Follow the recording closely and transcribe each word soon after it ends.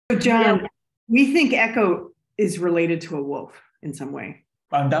John, we think Echo is related to a wolf in some way.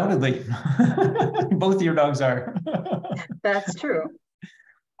 Undoubtedly. Both of your dogs are. That's true.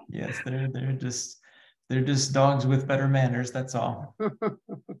 Yes, they're just dogs with better manners, that's all.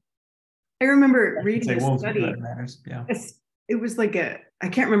 I remember reading a wolves study. with better manners. Yeah. It was like I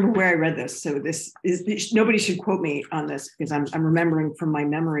can't remember where I read this. So this is, nobody should quote me on this because I'm remembering from my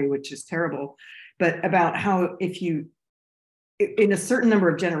memory, which is terrible, but about how if you, in a certain number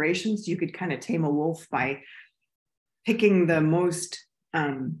of generations, you could kind of tame a wolf by picking the most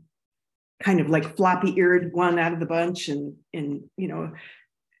kind of like floppy-eared one out of the bunch and and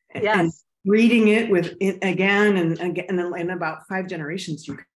breeding it with it again and again, and then in about 5 generations,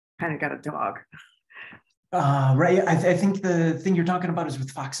 you kind of got a dog. Right. I think the thing you're talking about is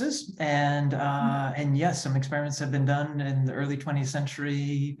with foxes, and yes, some experiments have been done in the early 20th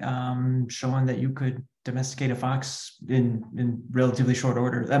century showing that you could domesticate a fox in relatively short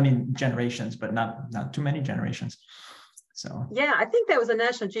order. I mean, generations, but not too many generations. So yeah, I think that was a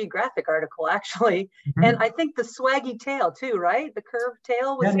National Geographic article actually, and I think the swaggy tail too, right? The curved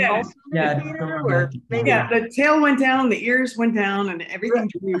tail was also an indicator, the tail went down, the ears went down, and everything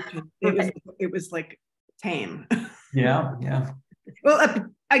drooped. It was like tame. Yeah. Well,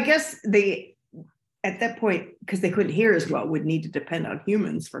 I guess they at that point, because they couldn't hear as well, would need to depend on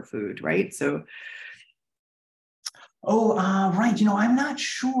humans for food, right? So. Right. I'm not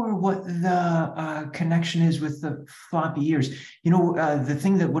sure what the connection is with the floppy ears. The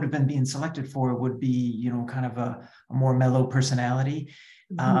thing that would have been being selected for would be, kind of a more mellow personality,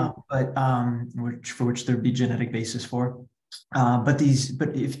 but for which there'd be genetic basis for. But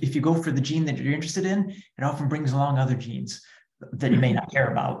if you go for the gene that you're interested in, it often brings along other genes that you may not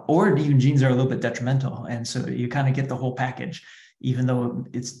care about, or even genes that are a little bit detrimental. And so you kind of get the whole package, even though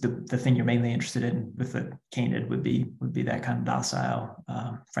it's the thing you're mainly interested in with the canid would be that kind of docile,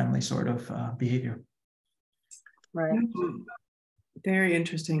 friendly sort of behavior. Right. Very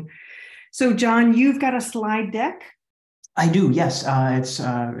interesting. So John, you've got a slide deck? I do, yes. It's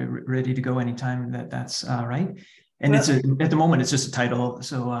ready to go anytime that's right. And at the moment, it's just a title.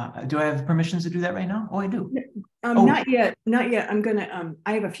 So do I have permissions to do that right now? Oh, I do. Not yet. I'm going to,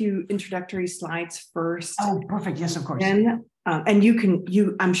 I have a few introductory slides first. Oh, perfect. Yes, of course. And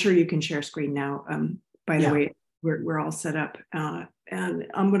I'm sure you can share screen now. By the way, we're all set up. And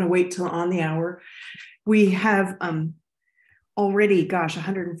I'm going to wait till on the hour. We have already,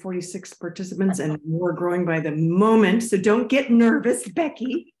 146 participants, and we're growing by the moment. So don't get nervous,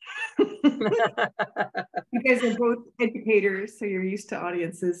 Becky. You guys are both educators, so you're used to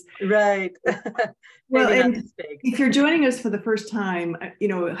audiences. Right. Well, and if you're joining us for the first time,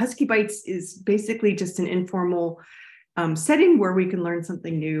 Husky Bites is basically just an informal setting where we can learn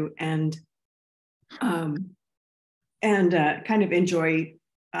something new and kind of enjoy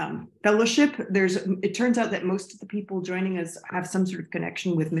fellowship. It turns out that most of the people joining us have some sort of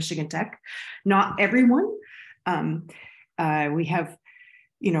connection with Michigan Tech. Not everyone. We have,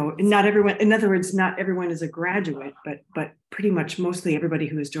 not everyone. In other words, not everyone is a graduate, but pretty much mostly everybody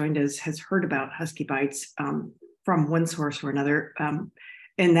who has joined us has heard about Husky Bites from one source or another,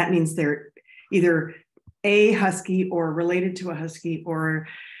 and that means they're either a Husky or related to a Husky, or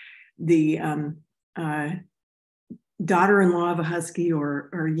the daughter-in-law of a Husky, or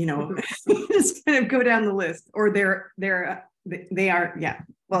just kind of go down the list, or they are.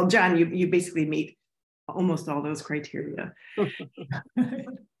 Well, John, you basically meet almost all those criteria.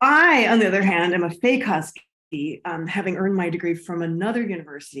 I, on the other hand, am a fake Husky, having earned my degree from another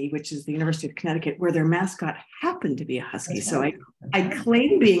university, which is the University of Connecticut, where their mascot happened to be a Husky. So I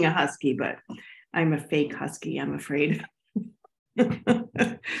claim being a Husky, but I'm a fake Husky, I'm afraid.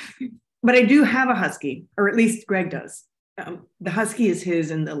 But I do have a Husky, or at least Greg does. The Husky is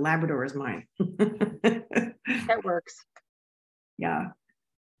his and the Labrador is mine. That works. Yeah.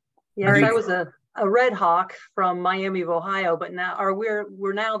 Yes, I was a Red Hawk from Miami of Ohio, but now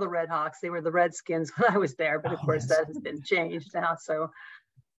we're now the Red Hawks. They were the Redskins when I was there, but of course that has been changed now. So,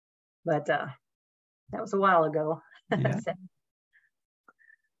 but that was a while ago. Yeah.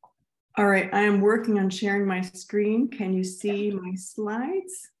 All right, I am working on sharing my screen. Can you see my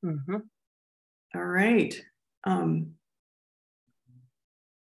slides? Mm-hmm. All right. And,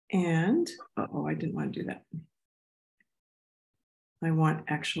 I didn't want to do that. I want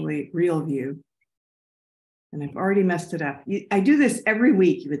actually real view. And I've already messed it up. I do this every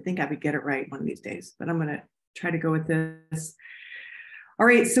week. You would think I would get it right one of these days, but I'm going to try to go with this. All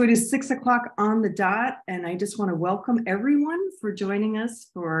right, so it is 6 o'clock on the dot, and I just want to welcome everyone for joining us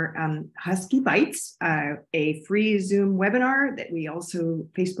for Husky Bites, a free Zoom webinar that we also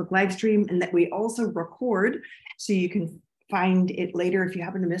Facebook live stream and that we also record, so you can find it later if you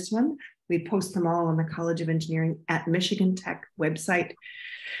happen to miss one. We post them all on the College of Engineering at Michigan Tech website.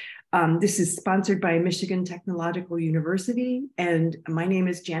 This is sponsored by Michigan Technological University, and my name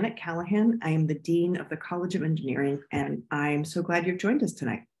is Janet Callahan. I am the Dean of the College of Engineering, and I'm so glad you've joined us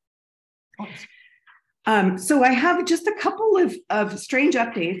tonight. So I have just a couple of strange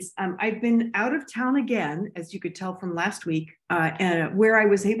updates. I've been out of town again, as you could tell from last week, where I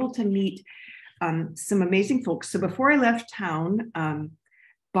was able to meet some amazing folks. So before I left town,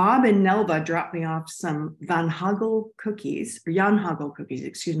 Bob and Nelva dropped me off some Jan Hagel cookies,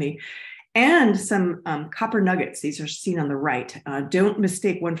 excuse me, and some copper nuggets. These are seen on the right. Don't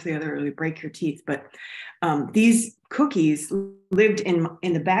mistake one for the other or you break your teeth. But these cookies lived in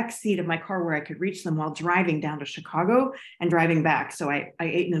the back seat of my car where I could reach them while driving down to Chicago and driving back. So I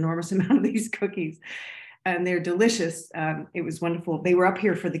ate an enormous amount of these cookies, and they're delicious. It was wonderful. They were up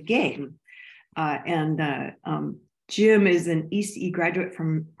here for the game. Jim is an ECE graduate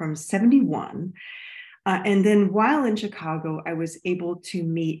from 71. And then while in Chicago, I was able to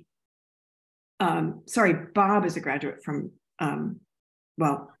meet, Bob is a graduate from, I'm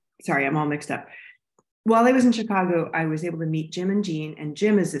all mixed up. While I was in Chicago, I was able to meet Jim and Jean, and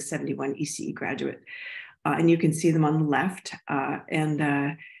Jim is a 71 ECE graduate. And you can see them on the left.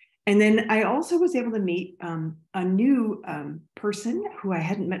 And then I also was able to meet a new person who I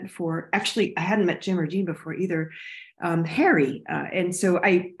hadn't met before. Actually, I hadn't met Jim or Jean before either, Harry. And so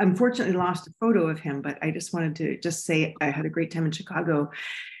I unfortunately lost a photo of him, but I just wanted to say I had a great time in Chicago.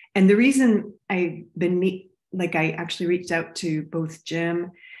 And the reason I've been I actually reached out to both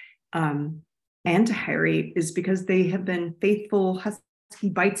Jim and to Harry is because they have been faithful Husky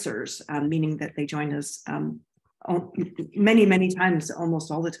Bitesers, meaning that they join us many times, almost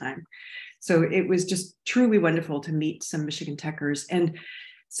all the time. So it was just truly wonderful to meet some Michigan Techers. And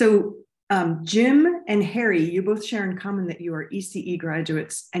so Jim and Harry, you both share in common that you are ECE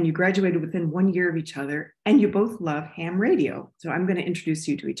graduates and you graduated within 1 year of each other, and you both love ham radio. So I'm going to introduce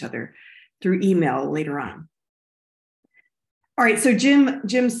you to each other through email later on. All right, so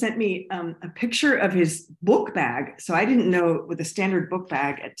Jim sent me a picture of his book bag. So I didn't know with a standard book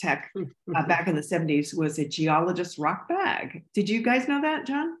bag at Tech back in the 70s was a geologist rock bag. Did you guys know that,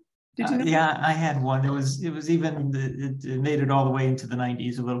 John? Did you know yeah, that? I had one. It was even it made it all the way into the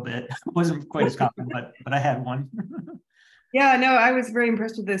 90s a little bit. It wasn't quite as common, but I had one. Yeah, no, I was very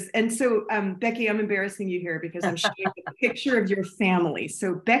impressed with this. And so, Becky, I'm embarrassing you here because I'm showing a picture of your family.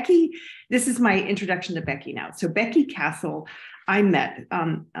 So Becky, this is my introduction to Becky now. So Becky Cassel, I met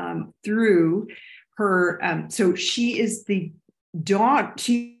through her. So she is the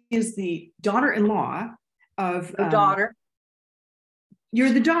daughter-in-law of the daughter.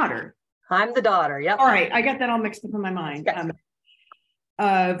 You're the daughter. I'm the daughter. Yep. All right, I got that all mixed up in my mind.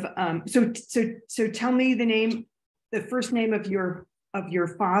 So tell me the first name of your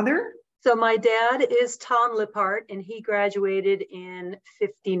father. So my dad is Tom Lippart, and he graduated in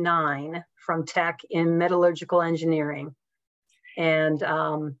 '59 from Tech in metallurgical engineering. And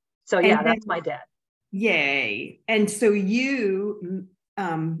that's my dad. Yay. And so you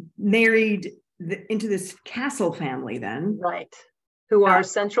married into this Cassel family then. Right. Who are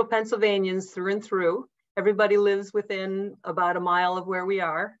Central Pennsylvanians through and through. Everybody lives within about a mile of where we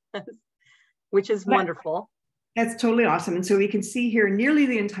are, which is wonderful. That's totally awesome. And so we can see here nearly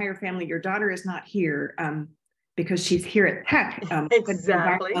the entire family. Your daughter is not here because she's here at Tech,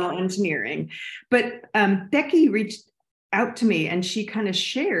 exactly. Environmental engineering. But Becky reached out to me and she kind of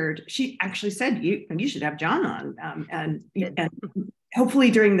shared, she actually said, you should have John on. And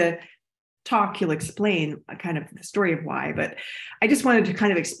hopefully during the talk, he'll explain kind of the story of why. But I just wanted to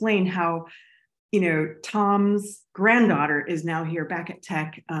kind of explain how, Tom's granddaughter is now here back at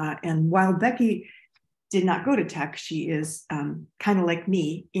Tech. And while Becky did not go to Tech, she is kind of like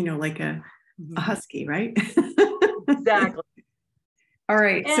me, like a Husky, right? Exactly. All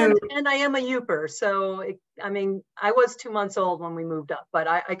right. And I am a Youper. So, I was 2 months old when we moved up, but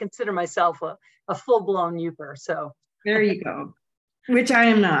I consider myself a full-blown Youper. So there you go. Which I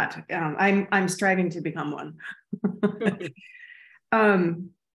am not. I'm striving to become one.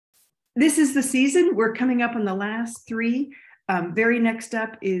 This is the season. We're coming up on the last three. Very next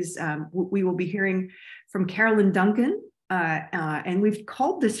up is we will be hearing from Carolyn Duncan. And we've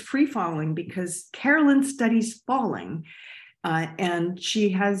called this free falling because Carolyn studies falling. And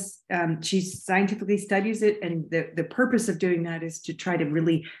she scientifically studies it. And the purpose of doing that is to try to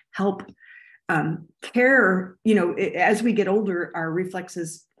really help care, as we get older, our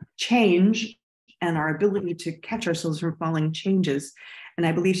reflexes change and our ability to catch ourselves from falling changes. And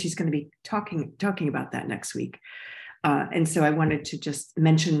I believe she's going to be talking about that next week. And so I wanted to just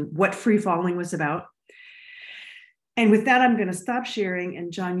mention what free falling was about. And with that, I'm going to stop sharing.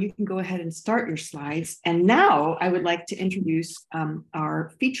 And John, you can go ahead and start your slides. And now I would like to introduce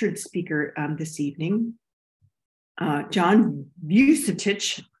our featured speaker this evening, John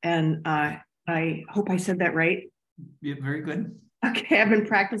Vucetich. And I hope I said that right. Yeah, very good. Okay, I've been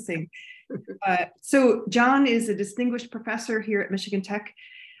practicing. So John is a distinguished professor here at Michigan Tech.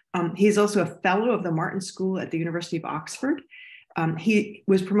 He's also a fellow of the Martin School at the University of Oxford. He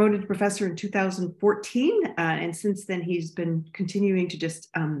was promoted to professor in 2014, and since then he's been continuing to just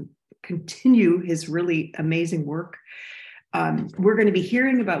continue his really amazing work. We're going to be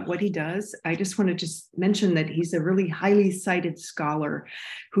hearing about what he does. I just want to just mention that he's a really highly cited scholar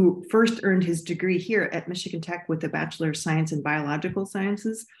who first earned his degree here at Michigan Tech with a Bachelor of Science in Biological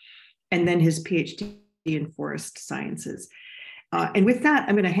Sciences, and then his PhD in Forest Sciences. And with that,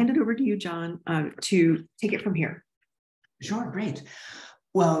 I'm going to hand it over to you, John, to take it from here. Sure, great.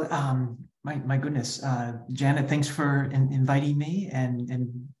 Well, my goodness, Janet, thanks for inviting me,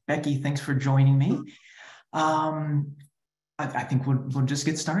 and Becky, thanks for joining me. I think we'll just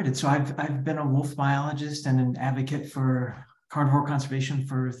get started. So I've been a wolf biologist and an advocate for carnivore conservation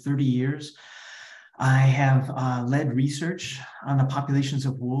for 30 years. I have led research on the populations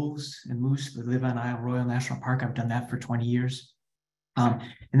of wolves and moose that live on Isle Royale National Park. I've done that for 20 years.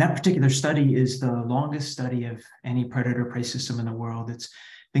 And that particular study is the longest study of any predator-prey system in the world. It's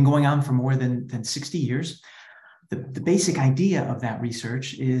been going on for more than 60 years. The basic idea of that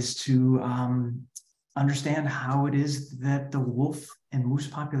research is to understand how it is that the wolf and moose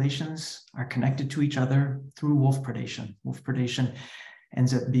populations are connected to each other through wolf predation. Wolf predation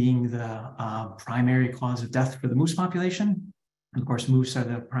ends up being the primary cause of death for the moose population. And of course, moose are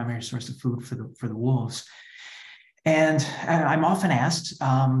the primary source of food for the wolves. And I'm often asked,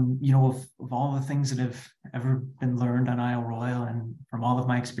 of all the things that have ever been learned on Isle Royale and from all of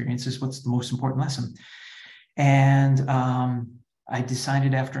my experiences, what's the most important lesson? And I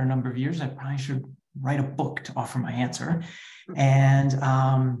decided after a number of years, I probably should write a book to offer my answer. And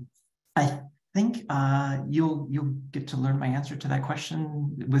I think you'll get to learn my answer to that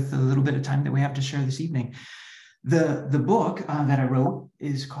question with a little bit of time that we have to share this evening. The book that I wrote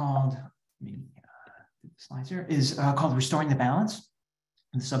is called, slides here, is called Restoring the Balance.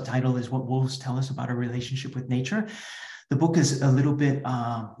 And the subtitle is What Wolves Tell Us About Our Relationship with Nature. The book is a little bit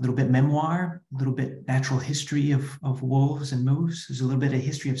memoir, a little bit natural history of wolves and moose. There's a little bit of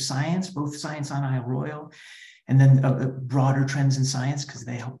history of science, both science on Isle Royale, and then broader trends in science because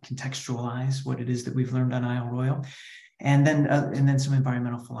they help contextualize what it is that we've learned on Isle Royale, and then some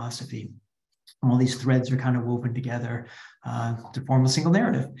environmental philosophy. All these threads are kind of woven together to form a single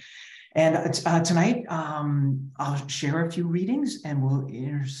narrative. And tonight, I'll share a few readings, and we'll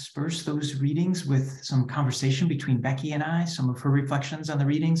intersperse those readings with some conversation between Becky and I, some of her reflections on the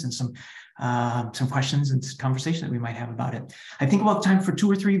readings, and some questions and conversation that we might have about it. I think we'll have time for 2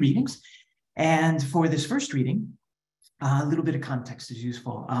 or 3 readings. And for this first reading, a little bit of context is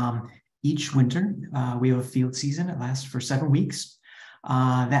useful. Each winter, we have a field season. It lasts for 7 weeks.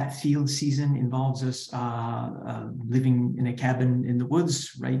 That field season involves us living in a cabin in the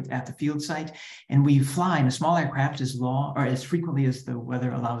woods right at the field site, and we fly in a small aircraft as frequently as the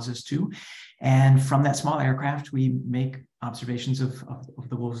weather allows us to. And from that small aircraft, we make observations of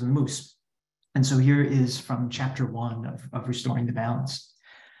the wolves and the moose. And so here is from chapter 1 of Restoring the Balance.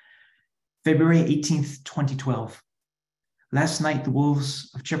 February 18th, 2012. Last night, the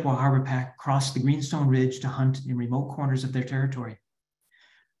wolves of Chippewa Harbor Pack crossed the Greenstone Ridge to hunt in remote corners of their territory.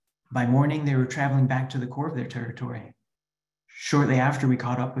 By morning, they were traveling back to the core of their territory. Shortly after we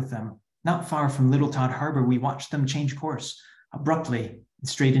caught up with them, not far from Little Todd Harbor, we watched them change course, abruptly and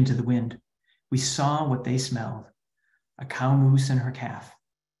straight into the wind. We saw what they smelled, a cow moose and her calf,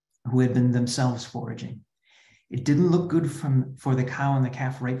 who had been themselves foraging. It didn't look good for the cow and the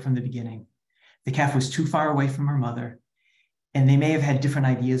calf right from the beginning. The calf was too far away from her mother, and they may have had different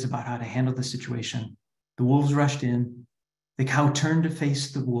ideas about how to handle the situation. The wolves rushed in. The cow turned to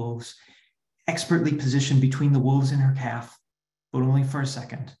face the wolves, expertly positioned between the wolves and her calf, but only for a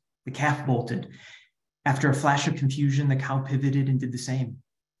second. The calf bolted. After a flash of confusion, the cow pivoted and did the same.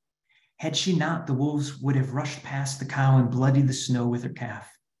 Had she not, the wolves would have rushed past the cow and bloodied the snow with her calf.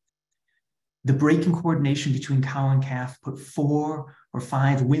 The break in coordination between cow and calf put 4 or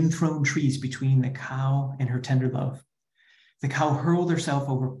 5 wind-thrown trees between the cow and her tender love. The cow hurled herself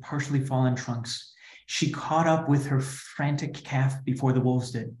over partially fallen trunks. She caught up with her frantic calf before the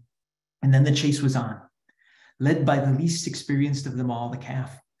wolves did. And then the chase was on, led by the least experienced of them all, the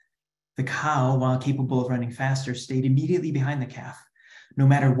calf. The cow, while capable of running faster, stayed immediately behind the calf, no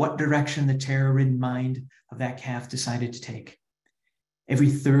matter what direction the terror-ridden mind of that calf decided to take. Every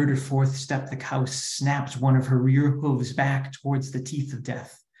third or fourth step, the cow snapped one of her rear hooves back towards the teeth of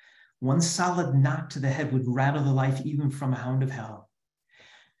death. One solid knock to the head would rattle the life even from a hound of hell.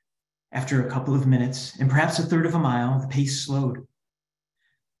 After a couple of minutes, and perhaps a third of a mile, the pace slowed.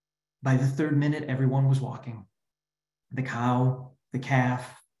 By the third minute, everyone was walking. The cow, the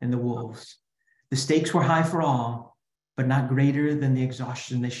calf, and the wolves. The stakes were high for all, but not greater than the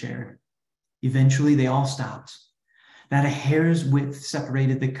exhaustion they shared. Eventually, they all stopped. Not a hair's width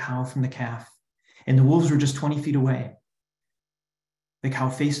separated the cow from the calf, and the wolves were just 20 feet away. The cow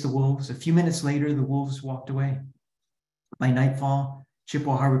faced the wolves. A few minutes later, the wolves walked away. By nightfall,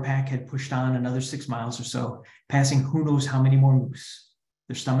 Chippewa Harbor Pack had pushed on another 6 miles or so, passing who knows how many more moose.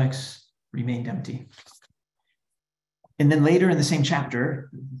 Their stomachs remained empty. And then later in the same chapter,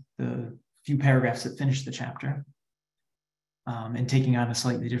 the few paragraphs that finish the chapter, and taking on a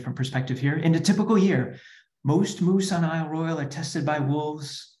slightly different perspective here, in a typical year, most moose on Isle Royale are tested by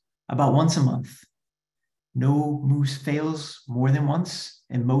wolves about once a month. No moose fails more than once,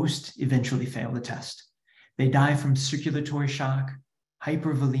 and most eventually fail the test. They die from circulatory shock,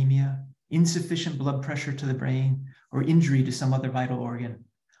 hypervolemia, insufficient blood pressure to the brain, or injury to some other vital organ,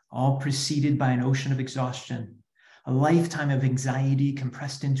 all preceded by an ocean of exhaustion, a lifetime of anxiety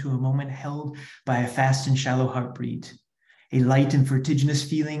compressed into a moment held by a fast and shallow heartbeat, a light and vertiginous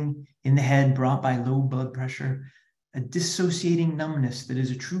feeling in the head brought by low blood pressure, a dissociating numbness that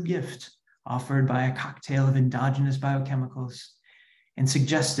is a true gift offered by a cocktail of endogenous biochemicals, and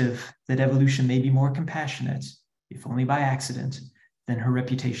suggestive that evolution may be more compassionate, if only by accident, than her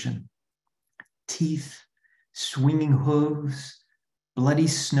reputation. Teeth, swinging hooves, bloody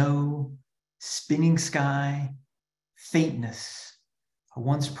snow, spinning sky, faintness, a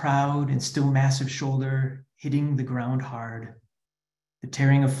once proud and still massive shoulder hitting the ground hard, the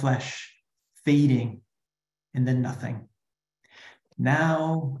tearing of flesh, fading, and then nothing.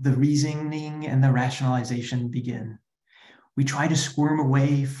 Now the reasoning and the rationalization begin. We try to squirm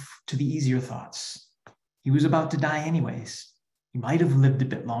away to the easier thoughts. He was about to die anyways. He might have lived a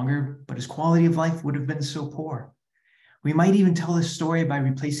bit longer, but his quality of life would have been so poor. We might even tell this story by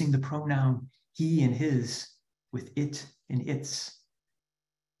replacing the pronoun he and his with it and its.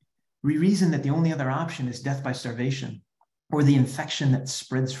 We reason that the only other option is death by starvation, or the infection that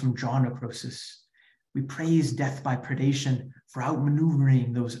spreads from jaw necrosis. We praise death by predation for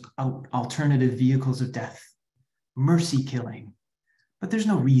outmaneuvering those alternative vehicles of death, mercy killing. But there's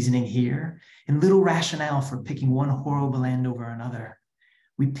no reasoning here, and little rationale for picking one horrible end over another.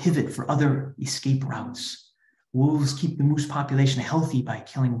 We pivot for other escape routes. Wolves keep the moose population healthy by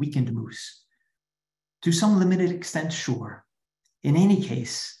killing weakened moose. To some limited extent, sure. In any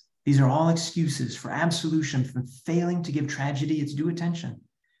case, these are all excuses for absolution from failing to give tragedy its due attention.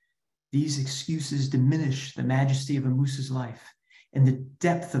 These excuses diminish the majesty of a moose's life and the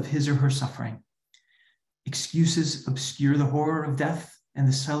depth of his or her suffering. Excuses obscure the horror of death and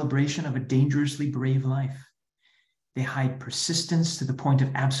the celebration of a dangerously brave life. They hide persistence to the point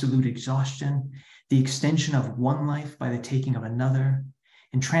of absolute exhaustion, the extension of one life by the taking of another,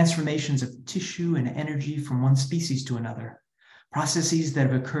 and transformations of tissue and energy from one species to another. Processes that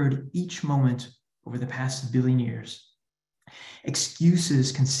have occurred each moment over the past billion years.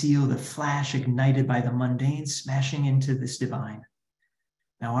 Excuses conceal the flash ignited by the mundane smashing into this divine.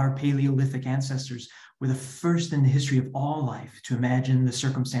 Now, our Paleolithic ancestors were the first in the history of all life to imagine the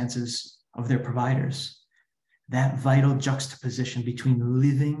circumstances of their providers. That vital juxtaposition between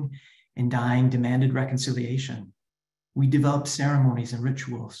living and dying demanded reconciliation. We developed ceremonies and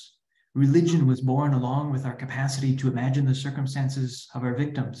rituals. Religion was born along with our capacity to imagine the circumstances of our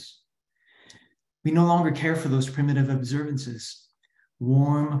victims. We no longer care for those primitive observances.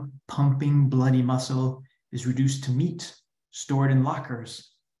 Warm, pumping, bloody muscle is reduced to meat, stored in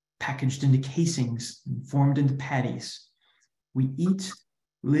lockers, packaged into casings, and formed into patties. We eat,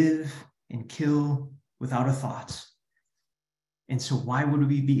 live, and kill without a thought. And so why would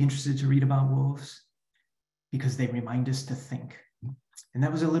we be interested to read about wolves? Because they remind us to think. And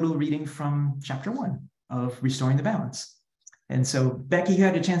that was a little reading from chapter 1 of Restoring the Balance. And so, Becky, you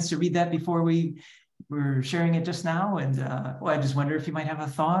had a chance to read that before we were sharing it just now. And I just wonder if you might have a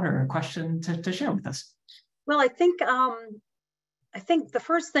thought or a question to share with us. Well, I think the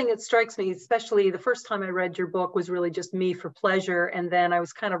first thing that strikes me, especially the first time I read your book, was really just me for pleasure. And then I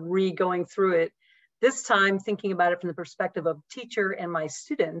was kind of going through it this time, thinking about it from the perspective of teacher and my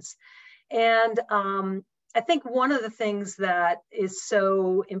students. And I think one of the things that is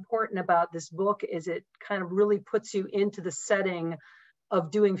so important about this book is it kind of really puts you into the setting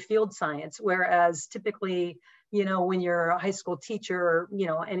of doing field science, whereas typically when you're a high school teacher or,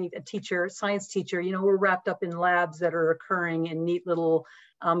 a science teacher, we're wrapped up in labs that are occurring in neat little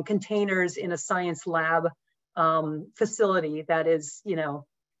containers in a science lab facility. That is,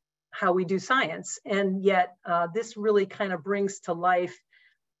 how we do science. And yet this really kind of brings to life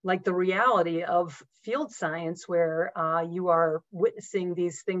like the reality of field science, where you are witnessing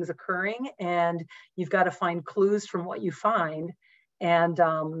these things occurring and you've got to find clues from what you find. And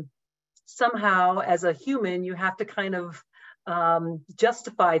somehow as a human, you have to kind of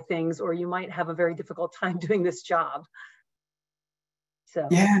justify things, or you might have a very difficult time doing this job. So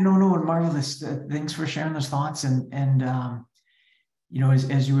yeah, no, marvelous. Thanks for sharing those thoughts. And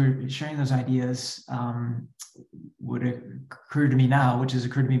as you were sharing those ideas, what occurred to me now, which has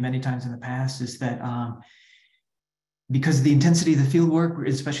occurred to me many times in the past, is that because of the intensity of the field work,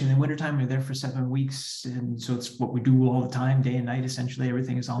 especially in the wintertime, we're there for 7 weeks. And so it's what we do all the time, day and night, essentially.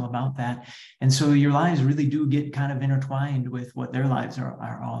 Everything is all about that. And so your lives really do get kind of intertwined with what their lives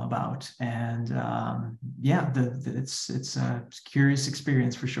are all about. And it's a curious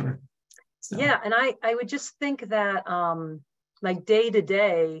experience for sure. So. Yeah, and I would just think that like day to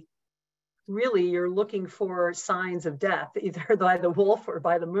day, really you're looking for signs of death, either by the wolf or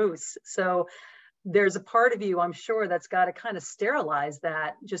by the moose. So there's a part of you, I'm sure, that's got to kind of sterilize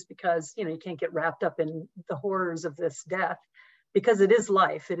that, just because, you can't get wrapped up in the horrors of this death, because it is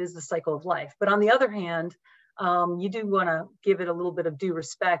life. It is the cycle of life. But on the other hand, you do want to give it a little bit of due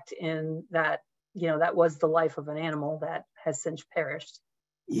respect in that, that was the life of an animal that has since perished.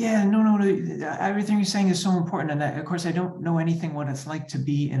 Yeah, no. Everything you're saying is so important. And of course, I don't know anything what it's like to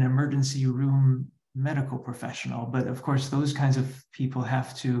be an emergency room medical professional. But of course, those kinds of people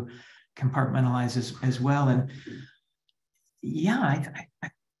have to compartmentalize as well. And yeah,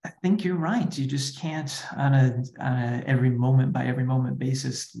 I think you're right. You just can't on a every moment by every moment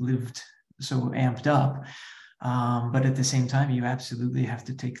basis lived so amped up. But at the same time, you absolutely have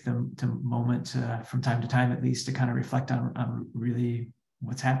to take the moment from time to time, at least, to kind of reflect on really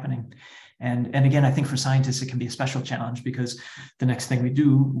what's happening. And again, I think for scientists, it can be a special challenge, because the next thing we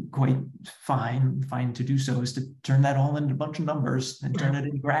do, quite fine to do so, is to turn that all into a bunch of numbers and turn it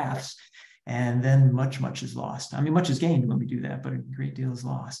into graphs. And then much is lost. I mean, much is gained when we do that, but a great deal is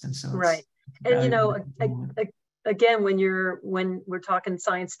lost. And so right. And again, when we're talking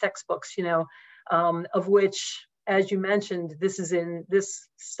science textbooks, of which, as you mentioned, this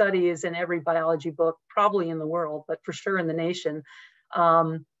study is in every biology book, probably in the world, but for sure in the nation.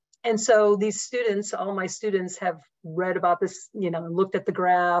 And so these students, all my students, have read about this, looked at the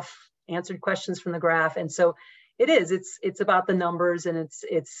graph, answered questions from the graph. And so it's about the numbers, and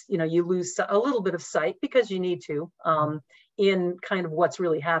it's you lose a little bit of sight, because you need to, in kind of what's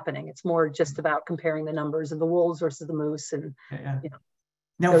really happening. It's more just about comparing the numbers of the wolves versus the moose. And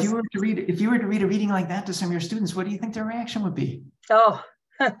now, if you were to read a reading like that to some of your students, what do you think their reaction would be? Oh,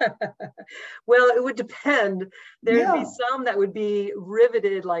 well, it would depend. There'd be some that would be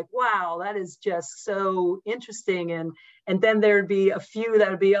riveted, like, wow, that is just so interesting. And then there'd be a few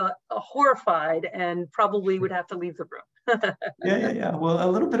that would be horrified and probably would have to leave the room. Yeah. Well, a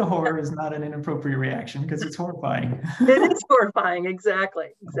little bit of horror is not an inappropriate reaction, because it's horrifying. It is horrifying. Exactly.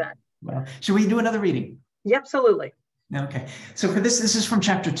 Well, should we do another reading? Yeah, absolutely. Okay. So for this is from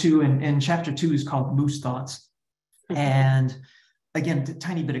chapter 2, and chapter 2 is called Moose Thoughts. And again, a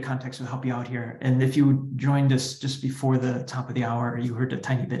tiny bit of context will help you out here. And if you joined us just before the top of the hour, you heard a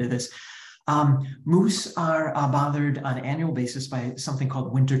tiny bit of this. Moose are bothered on an annual basis by something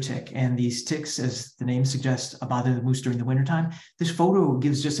called winter tick. And these ticks, as the name suggests, bother the moose during the wintertime. This photo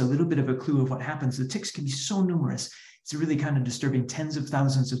gives just a little bit of a clue of what happens. The ticks can be so numerous. It's really kind of disturbing. Tens of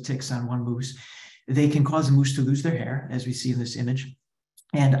thousands of ticks on one moose. They can cause a moose to lose their hair, as we see in this image.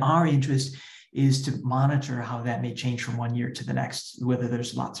 And our interest is to monitor how that may change from one year to the next, whether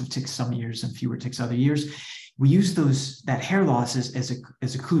there's lots of ticks some years and fewer ticks other years. We use that hair loss as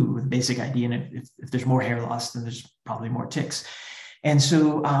a clue, with a basic idea. And if there's more hair loss, then there's probably more ticks. And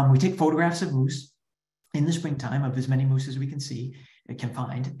so we take photographs of moose in the springtime, of as many moose as we can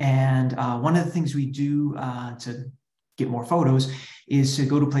find. And one of the things we do to get more photos is to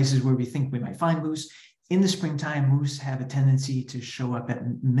go to places where we think we might find moose. In the springtime, moose have a tendency to show up at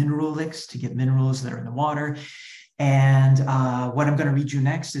mineral licks to get minerals that are in the water. And what I'm going to read you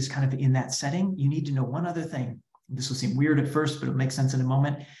next is kind of in that setting. You need to know one other thing. This will seem weird at first, but it'll make sense in a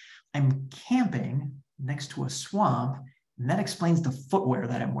moment. I'm camping next to a swamp, and that explains the footwear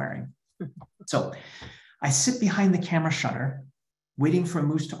that I'm wearing. So I sit behind the camera shutter, waiting for a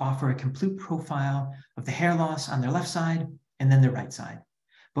moose to offer a complete profile of the hair loss on their left side and then their right side.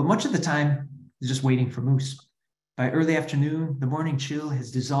 But much of the time, is just waiting for moose. By early afternoon, the morning chill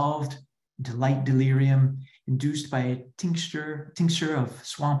has dissolved into light delirium, induced by a tincture of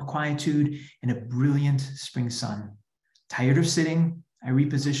swamp quietude and a brilliant spring sun. Tired of sitting, I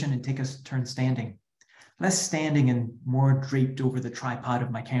reposition and take a turn standing. Less standing and more draped over the tripod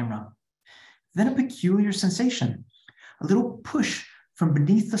of my camera. Then a peculiar sensation, a little push from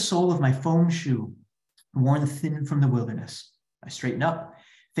beneath the sole of my foam shoe, worn thin from the wilderness. I straighten up,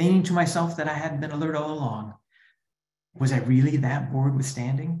 feigning to myself that I hadn't been alert all along. Was I really that bored with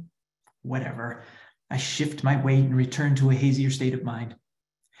standing? Whatever. I shift my weight and return to a hazier state of mind.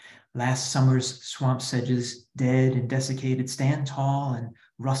 Last summer's swamp sedges, dead and desiccated, stand tall and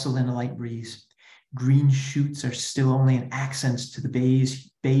rustle in a light breeze. Green shoots are still only an accent to the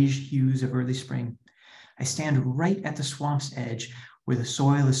beige hues of early spring. I stand right at the swamp's edge, where the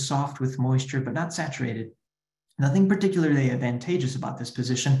soil is soft with moisture but not saturated. Nothing particularly advantageous about this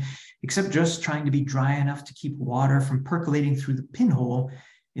position, except just trying to be dry enough to keep water from percolating through the pinhole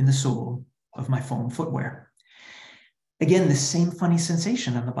in the sole of my foam footwear. Again, the same funny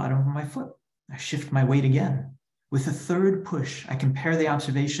sensation on the bottom of my foot. I shift my weight again. With a third push, I compare the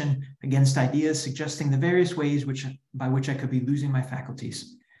observation against ideas suggesting the various ways by which I could be losing my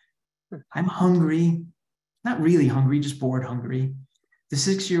faculties. I'm hungry, not really hungry, just bored hungry. The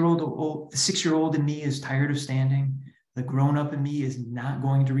six-year-old in me is tired of standing. The grown-up in me is not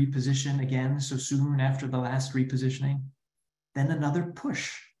going to reposition again so soon after the last repositioning. Then another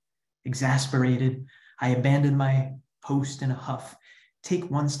push. Exasperated, I abandon my post in a huff,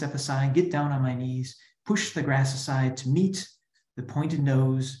 take one step aside, get down on my knees, push the grass aside to meet the pointed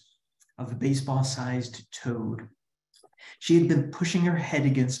nose of a baseball-sized toad. She had been pushing her head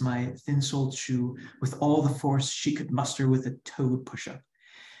against my thin-soled shoe with all the force she could muster with a toad push-up.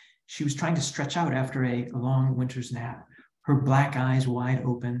 She was trying to stretch out after a long winter's nap, her black eyes wide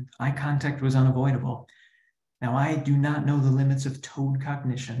open. Eye contact was unavoidable. Now, I do not know the limits of toad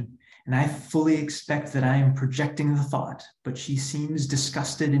cognition, and I fully expect that I am projecting the thought, but she seems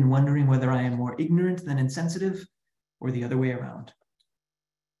disgusted and wondering whether I am more ignorant than insensitive or the other way around.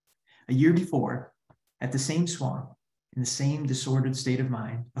 A year before, at the same swamp, in the same disordered state of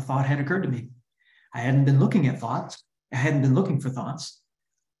mind, a thought had occurred to me. I hadn't been looking for thoughts.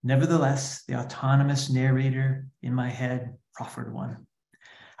 Nevertheless, the autonomous narrator in my head proffered one.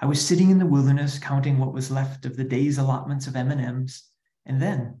 I was sitting in the wilderness counting what was left of the day's allotments of M&Ms, and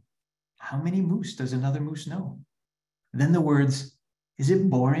then, how many moose does another moose know? Then the words, is it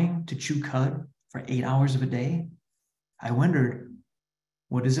boring to chew cud for 8 hours of a day? I wondered,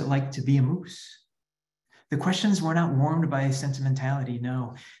 what is it like to be a moose? The questions were not warmed by sentimentality,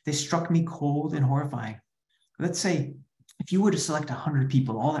 no. They struck me cold and horrifying. Let's say, if you were to select 100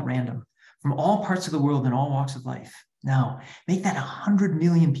 people, all at random, from all parts of the world and all walks of life, now, make that 100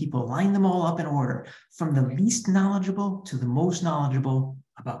 million people, line them all up in order, from the least knowledgeable to the most knowledgeable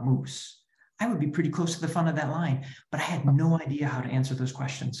about moose. I would be pretty close to the front of that line, but I had no idea how to answer those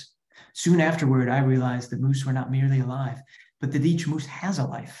questions. Soon afterward, I realized that moose were not merely alive, but that each moose has a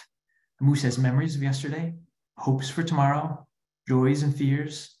life. A moose has memories of yesterday, hopes for tomorrow, joys and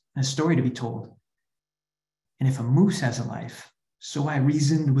fears, and a story to be told. And if a moose has a life, so I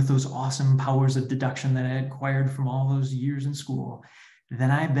reasoned with those awesome powers of deduction that I had acquired from all those years in school, then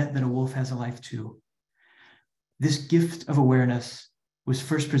I bet that a wolf has a life too. This gift of awareness was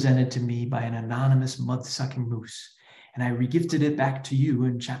first presented to me by an anonymous mud-sucking moose, and I regifted it back to you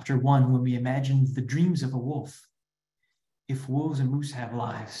in chapter 1 when we imagined the dreams of a wolf. If wolves and moose have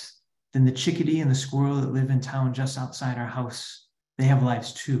lives, then the chickadee and the squirrel that live in town just outside our house, they have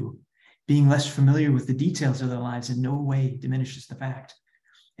lives too. Being less familiar with the details of their lives in no way diminishes the fact.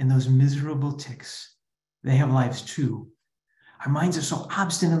 And those miserable ticks, they have lives too. Our minds are so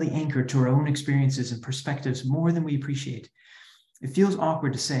obstinately anchored to our own experiences and perspectives more than we appreciate. It feels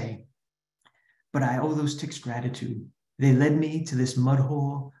awkward to say, but I owe those ticks gratitude. They led me to this mud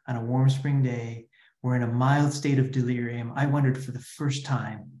hole on a warm spring day where in a mild state of delirium, I wondered for the first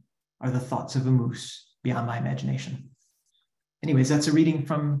time, are the thoughts of a moose beyond my imagination? Anyways, that's a reading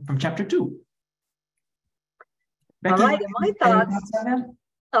from chapter 2. Becky, all right,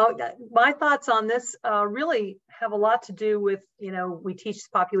 my thoughts on this really have a lot to do with, we teach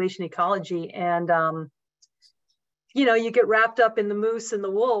population ecology, and you get wrapped up in the moose and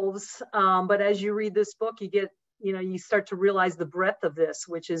the wolves, but as you read this book, you start to realize the breadth of this,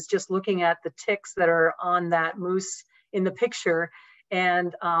 which is just looking at the ticks that are on that moose in the picture,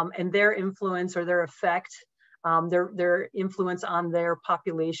 and their influence or their effect, their influence on their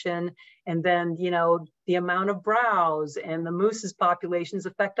population, and then the amount of browse and the moose's population's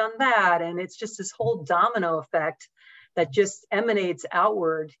effect on that, and it's just this whole domino effect that just emanates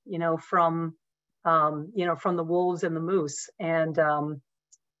outward, from the wolves and the moose, and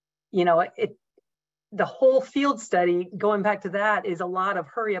the whole field study, going back to that, is a lot of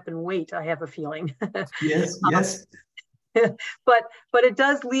hurry up and wait, I have a feeling. Yes, yes. But it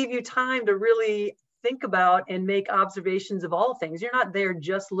does leave you time to really think about and make observations of all things. You're not there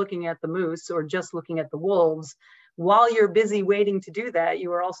just looking at the moose or just looking at the wolves. While you're busy waiting to do that,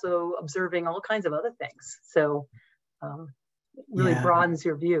 you are also observing all kinds of other things. So it really broadens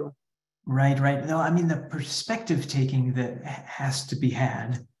your view. Right, right. No, I mean, the perspective taking that has to be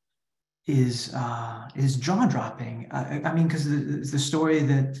had is jaw-dropping. I mean, because the story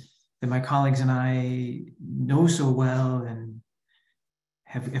that my colleagues and I know so well and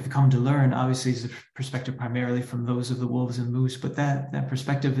have come to learn, obviously, is a perspective primarily from those of the wolves and moose, but that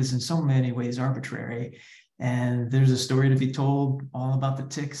perspective is in so many ways arbitrary. And there's a story to be told all about the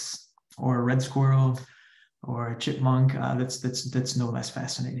ticks or a red squirrel or a chipmunk that's no less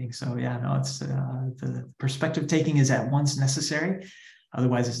fascinating. So yeah, no, it's the perspective taking is at once necessary,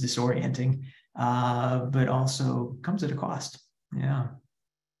 otherwise it's disorienting, but also comes at a cost. Yeah.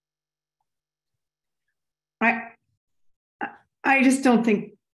 I just don't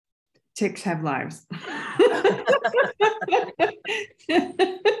think ticks have lives.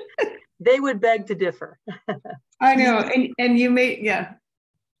 They would beg to differ. I know, and you may, yeah.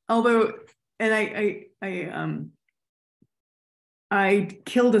 Although, and I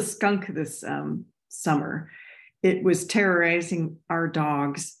killed a skunk this summer. It was terrorizing our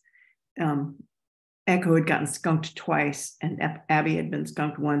dogs. Echo had gotten skunked twice, and Abby had been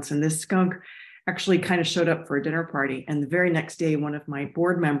skunked once. And this skunk actually kind of showed up for a dinner party. And the very next day, one of my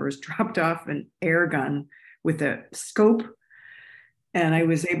board members dropped off an air gun with a scope. And I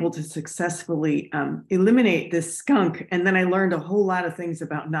was able to successfully eliminate this skunk. And then I learned a whole lot of things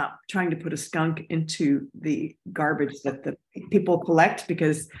about not trying to put a skunk into the garbage that the people collect,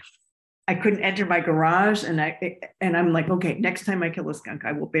 because I couldn't enter my garage. And I'm like, okay, next time I kill a skunk,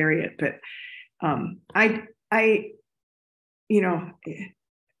 I will bury it. But I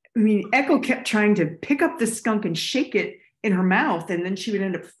mean, Echo kept trying to pick up the skunk and shake it in her mouth, and then she would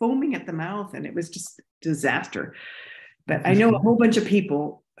end up foaming at the mouth, and it was just a disaster. But I know a whole bunch of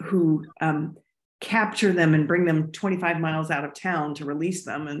people who capture them and bring them 25 miles out of town to release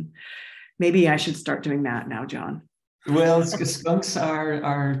them, and maybe I should start doing that now, John. Well, skunks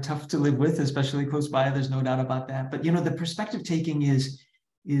are tough to live with, especially close by. There's no doubt about that. But the perspective taking is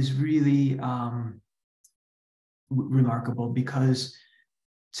really remarkable, because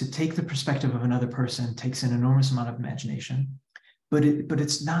to take the perspective of another person takes an enormous amount of imagination, but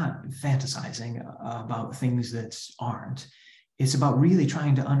it's not fantasizing about things that aren't. It's about really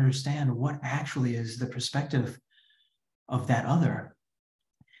trying to understand what actually is the perspective of that other.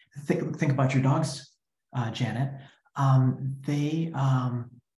 Think about your dogs, Janet. They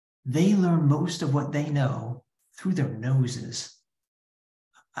learn most of what they know through their noses.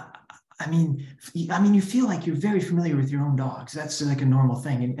 I mean, you feel like you're very familiar with your own dogs. That's like a normal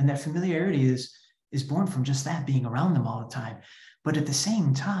thing. And that familiarity is born from just that, being around them all the time. But at the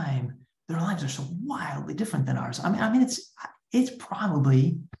same time, their lives are so wildly different than ours. I mean, it's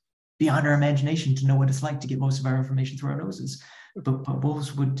probably beyond our imagination to know what it's like to get most of our information through our noses. But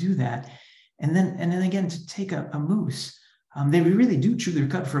wolves would do that. And then again, to take a moose, they really do chew their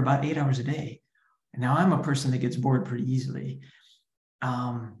cud for about 8 hours a day. And now I'm a person that gets bored pretty easily.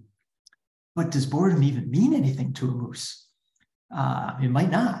 But does boredom even mean anything to a moose? It might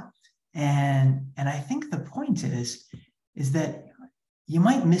not. And I think the point is that you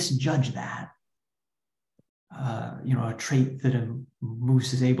might misjudge that, a trait that a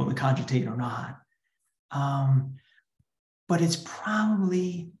moose is able to cogitate or not. But it's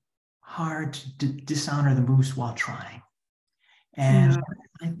probably hard to dishonor the moose while trying. And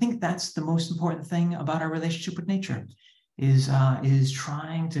I think that's the most important thing about our relationship with nature, is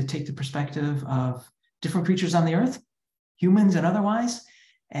trying to take the perspective of different creatures on the earth, humans and otherwise,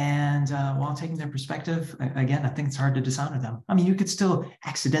 and while taking their perspective, again, I think it's hard to dishonor them. I mean, you could still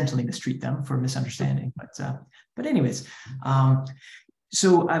accidentally mistreat them for misunderstanding, but anyways,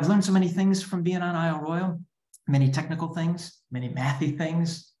 so I've learned so many things from being on Isle Royal, many technical things, many mathy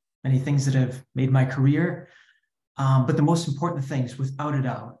things, many things that have made my career. But the most important things, without a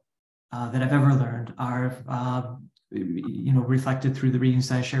doubt, that I've ever learned are, reflected through the readings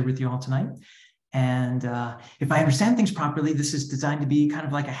that I shared with you all tonight. And if I understand things properly, this is designed to be kind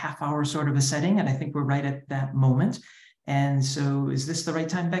of like a half-hour sort of a setting, and I think we're right at that moment. And so is this the right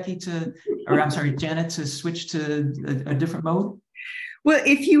time, Becky, Janet, to switch to a different mode? Well,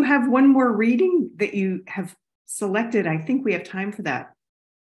 if you have one more reading that you have selected, I think we have time for that.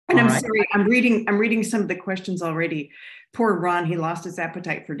 And I'm sorry, I'm reading some of the questions already. Poor Ron, he lost his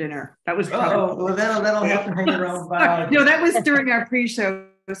appetite for dinner. That was well, that'll help him hang around. No, that was during our pre-show.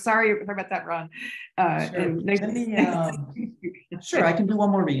 sorry about that, Ron. Sure. And Let me, sure, I can do one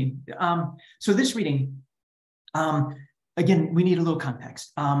more reading. So this reading, again, we need a little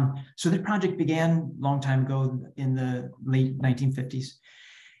context. So this project began a long time ago in the late 1950s.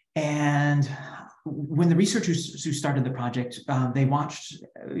 And when the researchers who started the project, they watched,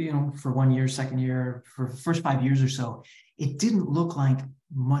 for 1 year, second year, for the first 5 years or so, it didn't look like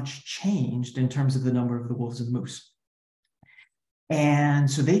much changed in terms of the number of the wolves and moose. And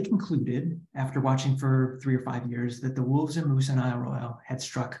so they concluded, after watching for 3 or 5 years, that the wolves and moose in Isle Royale had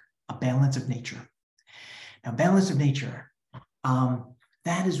struck a balance of nature. Now, balance of nature,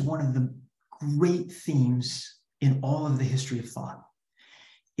 that is one of the great themes in all of the history of thought.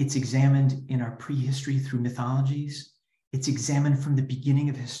 It's examined in our prehistory through mythologies. It's examined from the beginning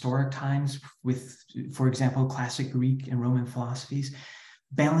of historic times with, for example, classic Greek and Roman philosophies.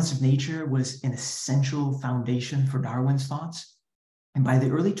 Balance of nature was an essential foundation for Darwin's thoughts. And by the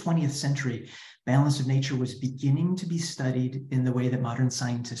early 20th century, balance of nature was beginning to be studied in the way that modern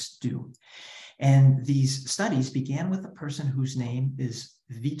scientists do. And these studies began with a person whose name is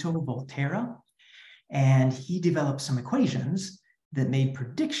Vito Volterra, and he developed some equations that made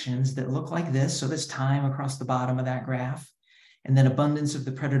predictions that look like this. So there's time across the bottom of that graph, and then abundance of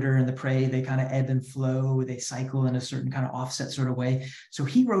the predator and the prey, they kind of ebb and flow, they cycle in a certain kind of offset sort of way. So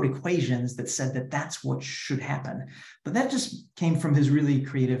he wrote equations that said that that's what should happen. But that just came from his really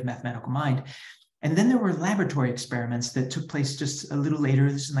creative mathematical mind. And then there were laboratory experiments that took place just a little later.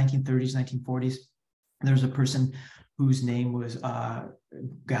 This is 1930s, 1940s. There was a person whose name was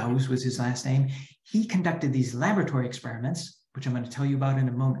Gauss was his last name. He conducted these laboratory experiments, which I'm going to tell you about in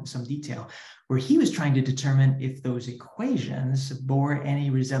a moment in some detail, where he was trying to determine if those equations bore any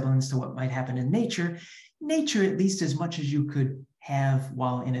resemblance to what might happen in nature, at least as much as you could have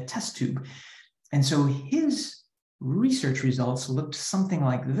while in a test tube. And so his research results looked something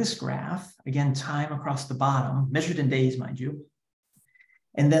like this graph. Again, time across the bottom, measured in days, mind you.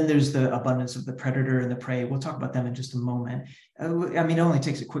 And then there's the abundance of the predator and the prey. We'll talk about them in just a moment. I mean, it only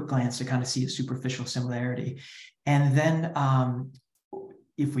takes a quick glance to kind of see a superficial similarity. And then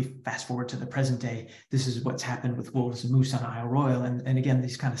if we fast forward to the present day, this is what's happened with wolves and moose on Isle Royale. And again,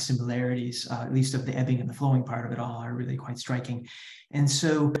 these kind of similarities, at least of the ebbing and the flowing part of it all, are really quite striking. And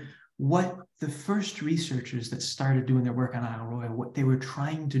so what the first researchers that started doing their work on Isle Royale, what they were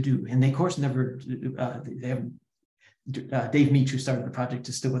trying to do, and they of course never, they haven't, Dave Meach, who started the project,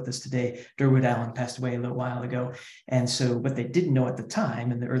 is still with us today. Durwood Allen passed away a little while ago. And so what they didn't know at the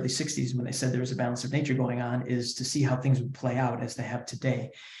time in the early 60s, when they said there was a balance of nature going on, is to see how things would play out as they have today.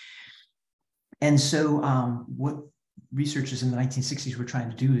 And so what researchers in the 1960s were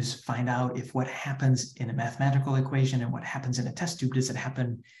trying to do is find out if what happens in a mathematical equation and what happens in a test tube, does it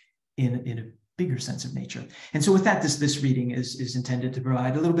happen in a bigger sense of nature. And so with that, this reading is intended to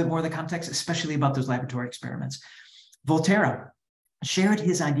provide a little bit more of the context, especially about those laboratory experiments. Volterra shared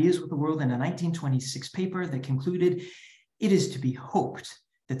his ideas with the world in a 1926 paper that concluded, "It is to be hoped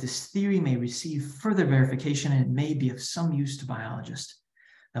that this theory may receive further verification and may be of some use to biologists."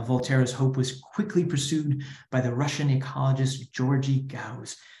 Now, Volterra's hope was quickly pursued by the Russian ecologist Georgy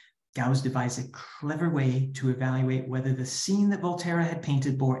Gauss. Gauss devised a clever way to evaluate whether the scene that Volterra had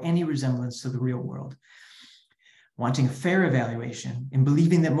painted bore any resemblance to the real world. Wanting a fair evaluation and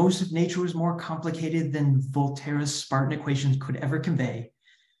believing that most of nature was more complicated than Volterra's Spartan equations could ever convey,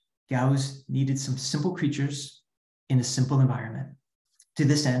 Gauss needed some simple creatures in a simple environment. To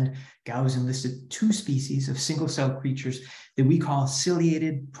this end, Gauss enlisted 2 species of single-celled creatures that we call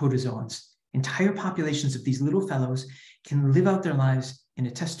ciliated protozoans. Entire populations of these little fellows can live out their lives in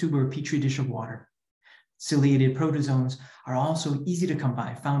a test tube or a petri dish of water. Ciliated protozoans are also easy to come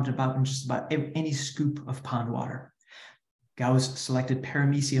by, found about in just about any scoop of pond water. Gauss selected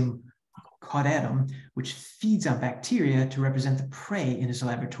Paramecium caudatum, which feeds on bacteria, to represent the prey in his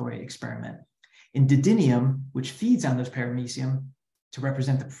laboratory experiment, and Didinium, which feeds on those Paramecium, to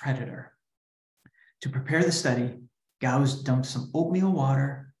represent the predator. To prepare the study, Gauss dumped some oatmeal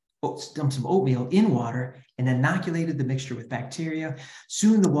in water and inoculated the mixture with bacteria.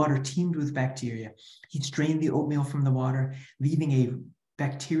 Soon the water teemed with bacteria. He strained the oatmeal from the water, leaving a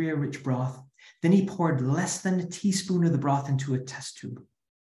bacteria-rich broth. Then he poured less than a teaspoon of the broth into a test tube.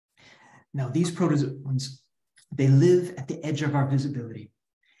 Now, these protozoans, they live at the edge of our visibility.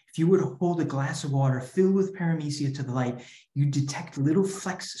 If you were to hold a glass of water filled with paramecia to the light, you'd detect little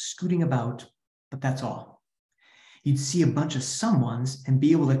flecks scooting about, but that's all. You'd see a bunch of someones and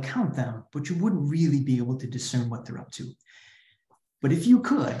be able to count them, but you wouldn't really be able to discern what they're up to. But if you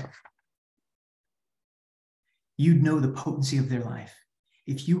could, you'd know the potency of their life.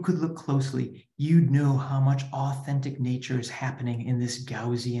 If you could look closely, you'd know how much authentic nature is happening in this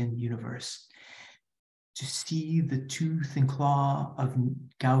Gaussian universe. To see the tooth and claw of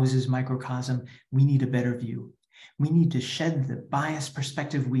Gauss's microcosm, we need a better view. We need to shed the biased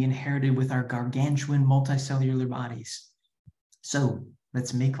perspective we inherited with our gargantuan multicellular bodies. So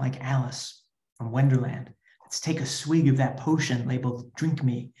let's make like Alice from Wonderland. Let's take a swig of that potion labeled "Drink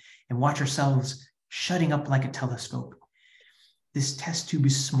Me" and watch ourselves shutting up like a telescope. This test tube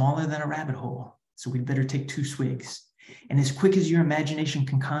is smaller than a rabbit hole, so we'd better take 2 swigs. And as quick as your imagination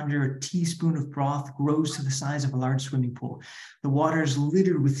can conjure, a teaspoon of broth grows to the size of a large swimming pool. The water is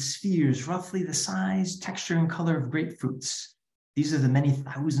littered with spheres, roughly the size, texture, and color of grapefruits. These are the many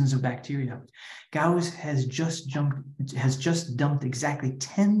thousands of bacteria. Gauss has just dumped exactly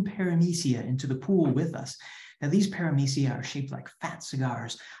 10 paramecia into the pool with us. Now, these paramecia are shaped like fat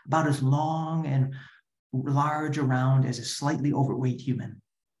cigars, about as long and large around as a slightly overweight human.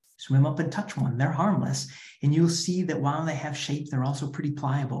 Swim up and touch one. They're harmless. And you'll see that while they have shape, they're also pretty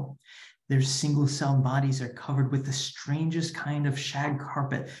pliable. Their single-celled bodies are covered with the strangest kind of shag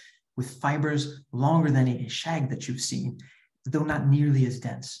carpet with fibers longer than a shag that you've seen, though not nearly as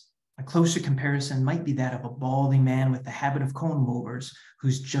dense. A closer comparison might be that of a balding man with the habit of cone movers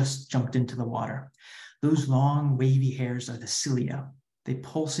who's just jumped into the water. Those long, wavy hairs are the cilia. They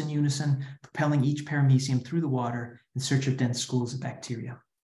pulse in unison, propelling each paramecium through the water in search of dense schools of bacteria.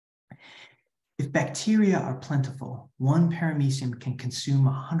 If bacteria are plentiful, one paramecium can consume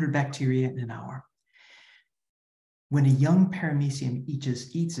 100 bacteria in an hour. When a young paramecium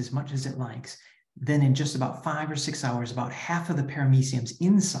eats as much as it likes, then in just about 5 or 6 hours, about half of the paramecium's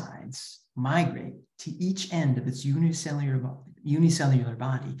insides migrate to each end of its unicellular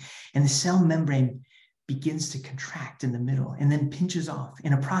body, and the cell membrane begins to contract in the middle and then pinches off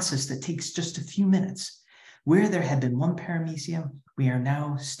in a process that takes just a few minutes. Where there had been 1 paramecium, we are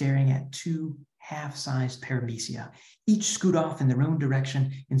now staring at 2 half-sized paramecia, each scoot off in their own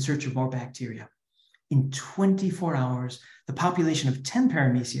direction in search of more bacteria. In 24 hours, the population of 10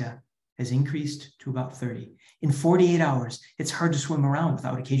 paramecia has increased to about 30. In 48 hours, it's hard to swim around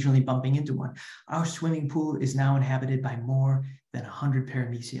without occasionally bumping into one. Our swimming pool is now inhabited by more than 100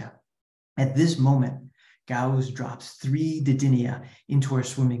 paramecia. At this moment, Gauss drops 3 didynia into our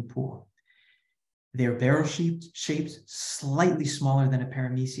swimming pool. They're barrel-shaped, slightly smaller than a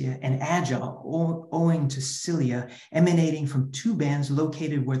paramecia, and agile, owing to cilia emanating from 2 bands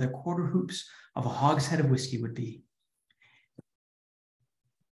located where the quarter hoops of a hogshead of whiskey would be.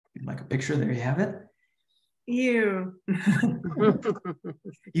 Like a picture, there you have it. Ew.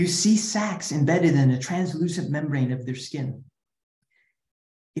 You see sacs embedded in a translucent membrane of their skin.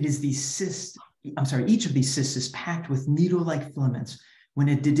 It is these cysts, each of these cysts is packed with needle-like filaments. When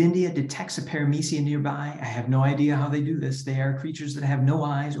a didynia detects a paramecia nearby, I have no idea how they do this. They are creatures that have no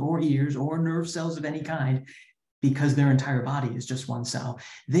eyes or ears or nerve cells of any kind because their entire body is just 1 cell.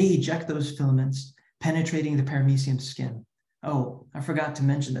 They eject those filaments, penetrating the paramecium's skin. Oh, I forgot to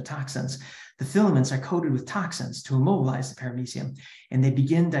mention the toxins. The filaments are coated with toxins to immobilize the paramecium, and they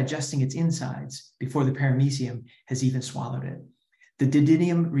begin digesting its insides before the paramecium has even swallowed it. The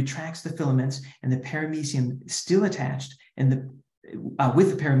didynium retracts the filaments, and the paramecium still attached,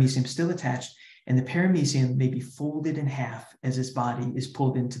 with the paramecium still attached, and the paramecium may be folded in half as its body is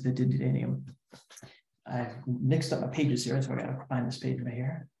pulled into the didynium. I've mixed up my pages here, so I gotta find this page right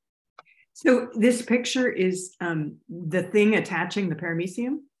here. So this picture is the thing attaching the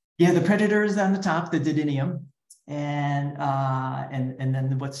paramecium? Yeah, the predator is on the top, the didynium, and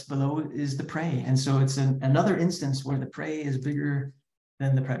then what's below is the prey. And so it's another instance where the prey is bigger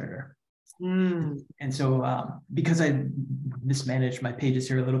than the predator. And so because I mismanaged my pages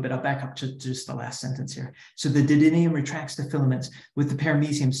here a little bit, I'll back up to just the last sentence here. So the didynium retracts the filaments with the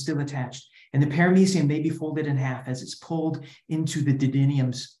paramecium still attached, and the paramecium may be folded in half as it's pulled into the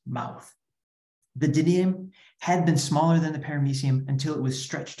didynium's mouth. The didynium had been smaller than the paramecium until it was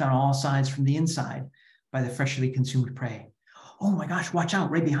stretched on all sides from the inside by the freshly consumed prey. Oh my gosh, watch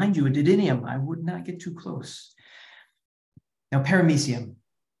out, right behind you, a didynium. I would not get too close. Now, paramecium,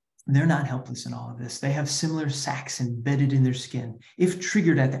 they're not helpless in all of this. They have similar sacs embedded in their skin. If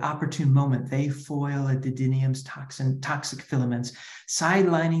triggered at the opportune moment, they foil a didynium's toxic filaments,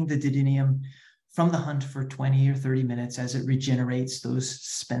 sidelining the didynium from the hunt for 20 or 30 minutes as it regenerates those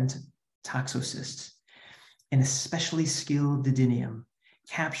spent toxocysts. An especially skilled didynium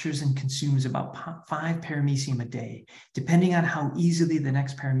captures and consumes about 5 paramecium a day, depending on how easily the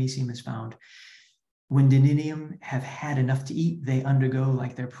next paramecium is found. When didynium have had enough to eat, they undergo,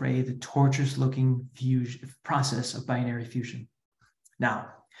 like their prey, the torturous-looking process of binary fusion. Now,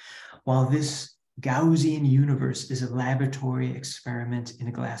 while this Gaussian universe is a laboratory experiment in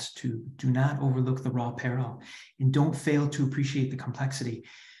a glass tube. Do not overlook the raw peril and don't fail to appreciate the complexity.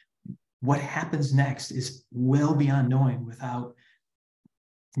 What happens next is well beyond knowing without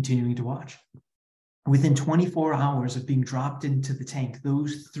continuing to watch. Within 24 hours of being dropped into the tank,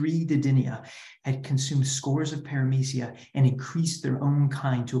 those 3 didynia had consumed scores of paramecia and increased their own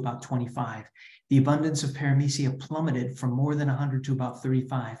kind to about 25. The abundance of paramecia plummeted from more than 100 to about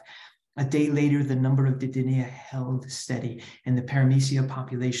 35. A day later, the number of didynia held steady, and the paramecia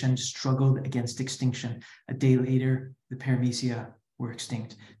population struggled against extinction. A day later, the paramecia were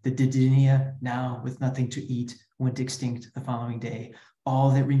extinct. The didynia, now with nothing to eat, went extinct the following day. All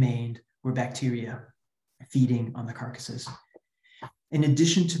that remained were bacteria feeding on the carcasses. In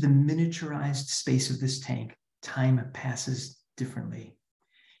addition to the miniaturized space of this tank, time passes differently.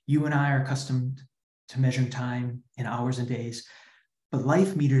 You and I are accustomed to measuring time in hours and days, but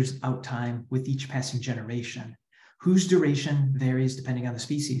life meters out time with each passing generation, whose duration varies depending on the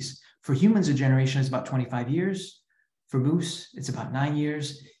species. For humans, a generation is about 25 years. For moose, it's about 9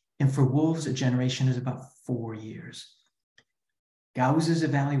 years. And for wolves, a generation is about 4 years. Gauss's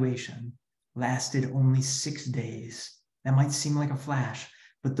evaluation lasted only 6 days. That might seem like a flash,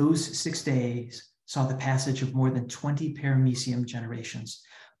 but those 6 days saw the passage of more than 20 paramecium generations.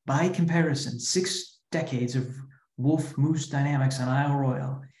 By comparison, 6 decades of wolf-moose dynamics on Isle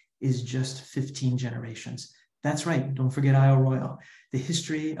Royale is just 15 generations. That's right, don't forget Isle Royale. The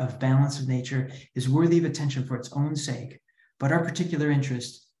history of balance of nature is worthy of attention for its own sake, but our particular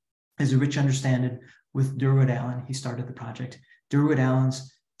interest is a rich understanding with Durward Allen. He started the project. Durward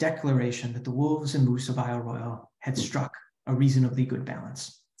Allen's declaration that the wolves and moose of Isle Royale had struck a reasonably good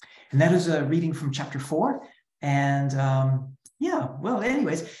balance. And that is a reading from chapter 4. And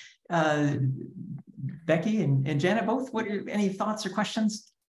anyways, Becky and Janet, both, any thoughts or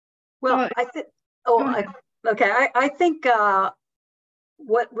questions? Well, I think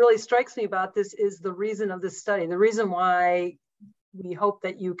what really strikes me about this is the reason of this study, the reason why we hope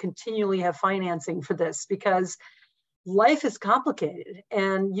that you continually have financing for this, because life is complicated,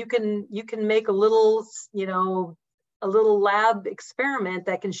 and you can make a little lab experiment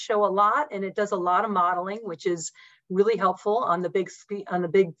that can show a lot, and it does a lot of modeling, which is really helpful on the big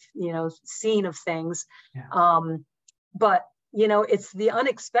scene of things. Yeah. But it's the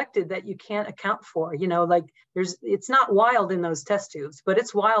unexpected that you can't account for. It's not wild in those test tubes, but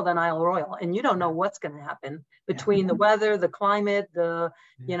it's wild on Isle Royale, and you don't know what's going to happen between the weather, the climate, who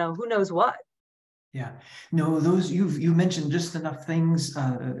knows what. Yeah, no, those you mentioned just enough things.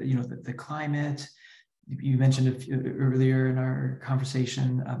 The climate. You mentioned earlier in our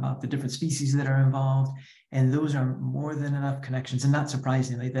conversation about the different species that are involved, and those are more than enough connections. And not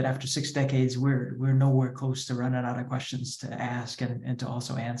surprisingly, that after 6 decades, we're nowhere close to running out of questions to ask and to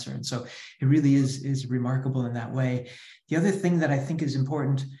also answer. And so it really is remarkable in that way. The other thing that I think is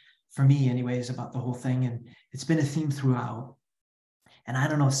important for me, anyways, about the whole thing, and it's been a theme throughout, and I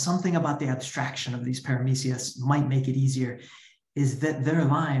don't know, something about the abstraction of these paramecias might make it easier, is that their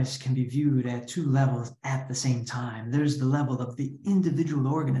lives can be viewed at 2 levels at the same time. There's the level of the individual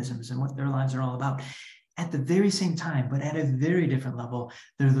organisms and what their lives are all about at the very same time, but at a very different level,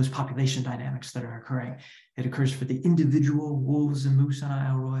 there are those population dynamics that are occurring. It occurs for the individual wolves and moose on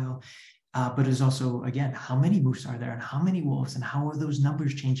Isle Royale, but is also, again, how many moose are there and how many wolves, and how are those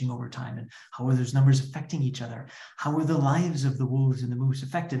numbers changing over time, and how are those numbers affecting each other? How are the lives of the wolves and the moose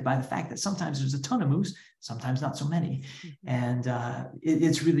affected by the fact that sometimes there's a ton of moose, sometimes not so many? And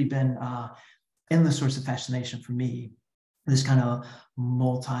it's really been endless source of fascination for me, this kind of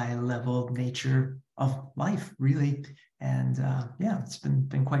multi-level nature of life, really. And it's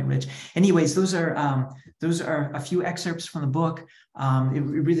been quite rich. Anyways, those are a few excerpts from the book. It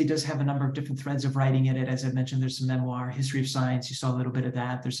really does have a number of different threads of writing in it. As I mentioned, there's some memoir, history of science. You saw a little bit of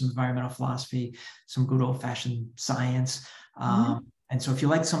that. There's some environmental philosophy, some good old-fashioned science. And so, if you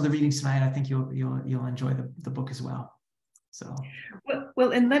like some of the readings tonight, I think you'll enjoy the book as well. So,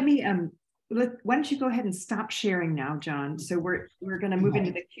 well, and let me why don't you go ahead and stop sharing now, John? So we're going to move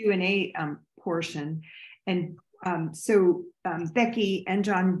into the Q&A portion, and Becky and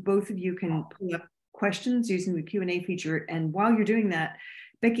John, both of you can pull up questions using the Q&A feature. And while you're doing that,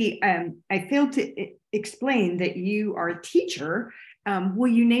 Becky, I failed to explain that you are a teacher.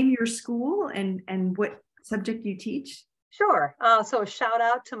 Will you name your school and what subject you teach? Sure. So a shout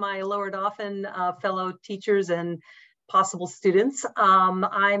out to my Lower Dauphin fellow teachers and possible students.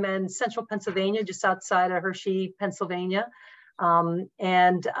 I'm in central Pennsylvania, just outside of Hershey, Pennsylvania.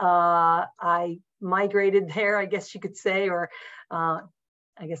 And I migrated there, I guess you could say, or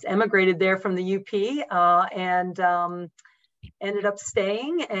I guess emigrated there from the UP. ended up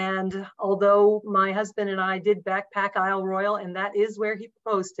staying. And although my husband and I did backpack Isle Royale, and that is where he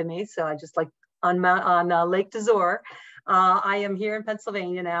proposed to me, so I just like on Lake Dezor, I am here in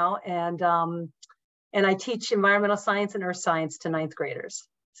Pennsylvania now, and I teach environmental science and earth science to 9th graders.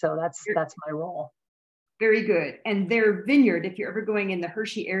 So that's my role. Very good. And their vineyard, if you're ever going in the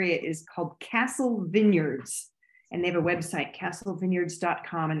Hershey area, is called Cassel Vineyards. And they have a website,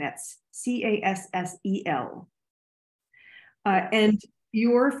 casselvineyards.com, and that's Cassel. And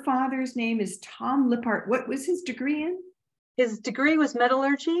your father's name is Tom Lippart. What was his degree in? His degree was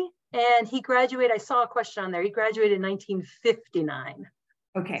metallurgy, and he graduated, I saw a question on there, he graduated in 1959.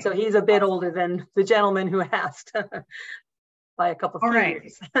 Okay. So he's a bit older than the gentleman who asked by a couple of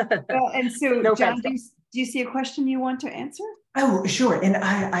years. Well, and so, no John, do you see a question you want to answer? Oh, sure. And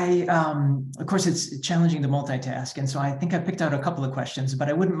I of course, it's challenging to multitask. And so I think I picked out a couple of questions, but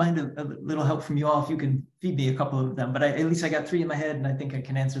I wouldn't mind a little help from you all if you can feed me a couple of them. But at least I got 3 in my head, and I think I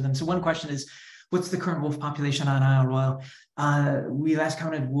can answer them. So one question is, what's the current wolf population on Isle Royale? We last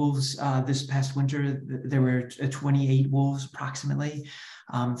counted wolves this past winter. There were 28 wolves approximately.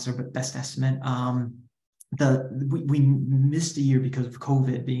 It's our best estimate. We missed a year because of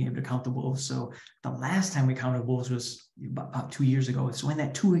COVID being able to count the wolves. So the last time we counted wolves was about 2 years ago. So in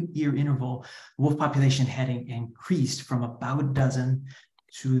that 2-year interval, the wolf population had increased from about a dozen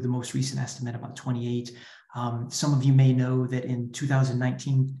to the most recent estimate, about 28. Some of you may know that in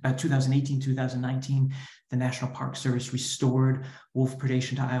 2018, 2019, the National Park Service restored wolf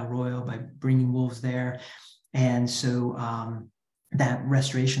predation to Isle Royale by bringing wolves there. And so that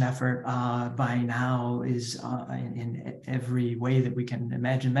restoration effort by now is in every way that we can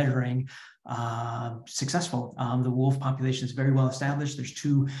imagine measuring successful. The wolf population is very well established. There's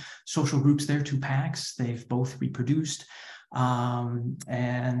 2 social groups there, 2 packs. They've both reproduced.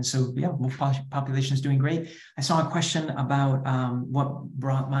 And so, yeah, wolf population is doing great. I saw a question about what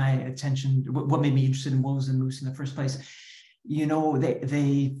brought my attention, what made me interested in wolves and moose in the first place. You know,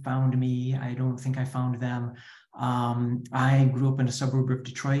 they found me. I don't think I found them. I grew up in a suburb of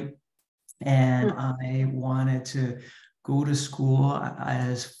Detroit, and I wanted to go to school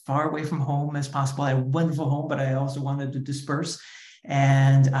as far away from home as possible. I had a wonderful home, but I also wanted to disperse.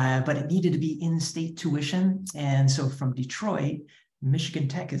 And but it needed to be in-state tuition. And so from Detroit, Michigan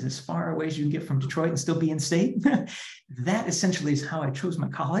Tech is as far away as you can get from Detroit and still be in-state. That essentially is how I chose my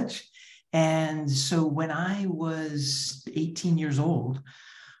college. And so when I was 18 years old,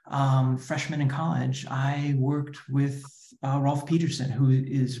 freshman in college, I worked with Rolf Peterson, who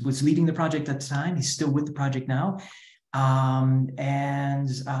was leading the project at the time. He's still with the project now.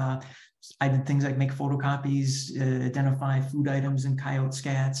 I did things like make photocopies, identify food items in coyote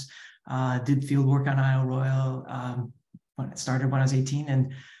scats, did field work on Isle Royale when it started when I was 18.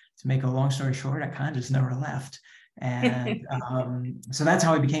 And to make a long story short, I kind of just never left. And so that's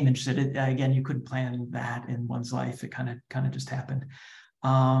how I became interested. Again, you couldn't plan that in one's life. It kind of just happened.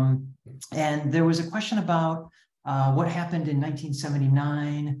 And there was a question about what happened in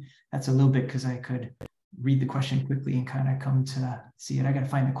 1979. That's a little bit because I could read the question quickly and kind of come to see it. I got to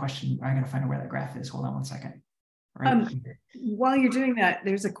find the question. I got to find out where that graph is. Hold on one second. Right. While you're doing that,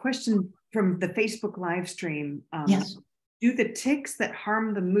 there's a question from the Facebook live stream. Yes. Do the ticks that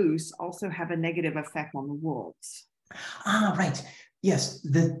harm the moose also have a negative effect on the wolves? Right. Yes.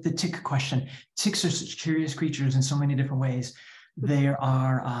 The tick question. Ticks are such curious creatures in so many different ways. There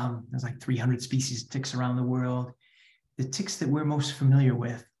are, there's like 300 species of ticks around the world. The ticks that we're most familiar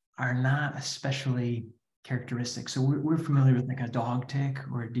with are not especially characteristic. So we're familiar with like a dog tick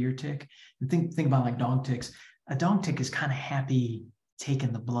or a deer tick. And think about like dog ticks. A dog tick is kind of happy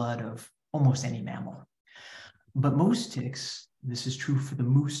taking the blood of almost any mammal. But most ticks, this is true for the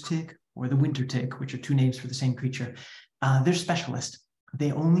moose tick or the winter tick, which are 2 names for the same creature, they're specialist.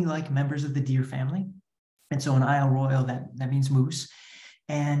 They only like members of the deer family. And so in Isle Royale, that means moose.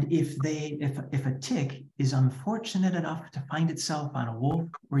 And if a tick is unfortunate enough to find itself on a wolf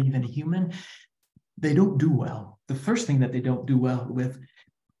or even a human, they don't do well. The first thing that they don't do well with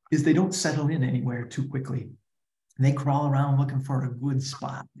is they don't settle in anywhere too quickly. They crawl around looking for a good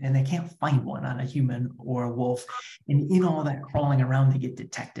spot, and they can't find one on a human or a wolf. And in all that crawling around, they get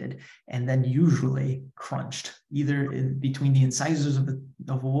detected and then usually crunched, either between the incisors of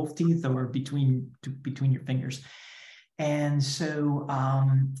a wolf teeth or between your fingers. And so,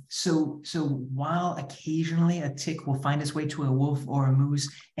 so while occasionally a tick will find its way to a wolf or a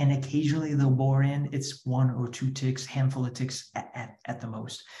moose, and occasionally they'll bore in, it's 1 or 2 ticks, handful of ticks at the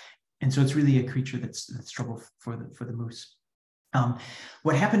most. And so it's really a creature that's trouble for the moose.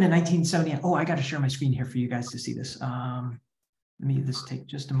 What happened in 1970? Oh, I got to share my screen here for you guys to see this. Let me just take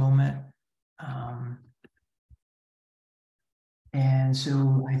just a moment. And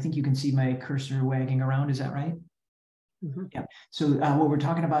so I think you can see my cursor wagging around. Is that right? Mm-hmm. Yeah. So what we're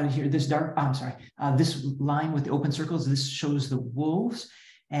talking about here, this this line with the open circles, this shows the wolves.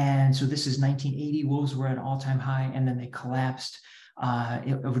 And so this is 1980. Wolves were at an all-time high, and then they collapsed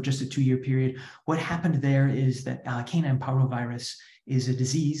over just a 2-year period. What happened there is that canine parvovirus is a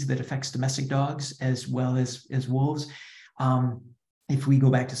disease that affects domestic dogs as well as wolves. If we go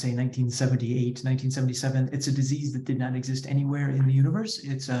back to, say, 1978, 1977, it's a disease that did not exist anywhere in the universe.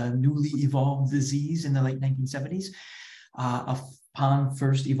 It's a newly evolved disease in the late 1970s. Upon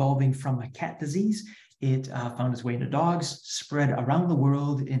first evolving from a cat disease, it found its way into dogs, spread around the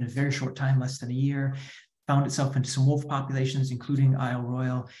world in a very short time, less than a year, found itself into some wolf populations, including Isle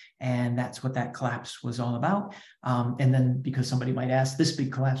Royale, and that's what that collapse was all about. And then, because somebody might ask, this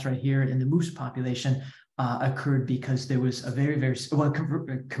big collapse right here in the moose population occurred because there was a very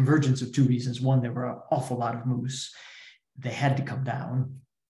convergence of 2 reasons. One, there were an awful lot of moose. They had to come down.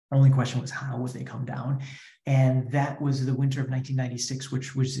 Only question was, how would they come down? And that was the winter of 1996,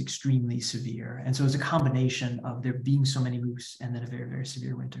 which was extremely severe. And so it was a combination of there being so many moose and then a very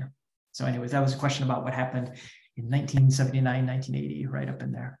severe winter. So anyways, that was a question about what happened in 1979, 1980, right up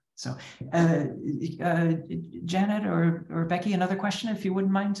in there. So Janet or Becky, another question, if you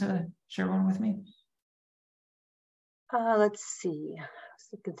wouldn't mind to share one with me. Let's see. I was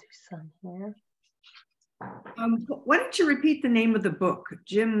looking through some here. Why don't you repeat the name of the book,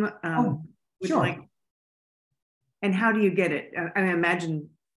 Jim? Sure. And how do you get it? I imagine.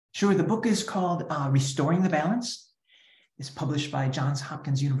 Sure. The book is called Restoring the Balance. It's published by Johns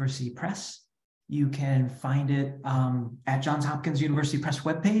Hopkins University Press. You can find it at Johns Hopkins University Press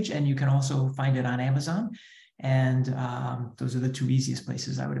webpage, and you can also find it on Amazon. And those are the 2 easiest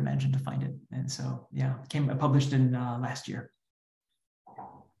places I would imagine to find it. And so, yeah, it came published in last year.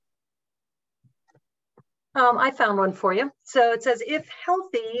 I found one for you. So it says, if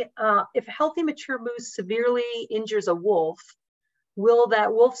a healthy mature moose severely injures a wolf, will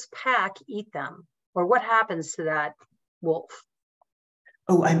that wolf's pack eat them? Or what happens to that wolf?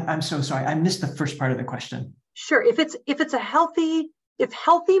 Oh, I'm so sorry. I missed the first part of the question. Sure. If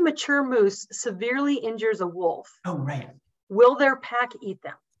healthy mature moose severely injures a wolf, oh, right, will their pack eat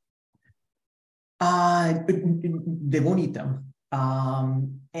them? They won't eat them,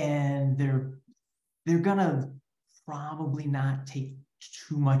 and they're gonna probably not take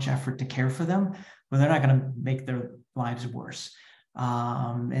too much effort to care for them, but they're not gonna make their lives worse.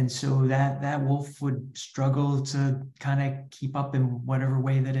 And so that wolf would struggle to kind of keep up in whatever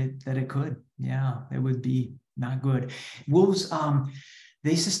way that it could. Yeah, it would be not good. Wolves,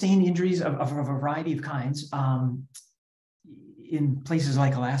 they sustain injuries of a variety of kinds. In places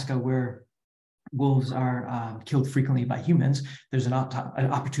like Alaska, where wolves are killed frequently by humans, there's an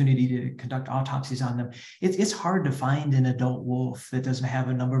opportunity to conduct autopsies on them. It's hard to find an adult wolf that doesn't have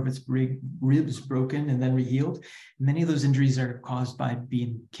a number of its ribs broken and then rehealed. Many of those injuries are caused by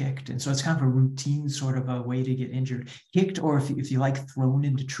being kicked. And so it's kind of a routine sort of a way to get injured. Kicked, or if you like, thrown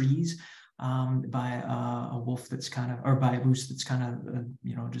into trees by a wolf that's kind of, or by a moose that's kind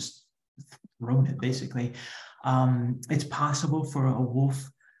of, just thrown it, basically. It's possible for a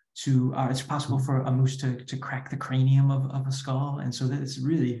wolf it's possible for a moose to crack the cranium of a skull. And so that it's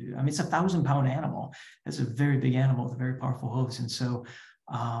really, it's a 1,000-pound animal. It's a very big animal with very powerful hooves. And so,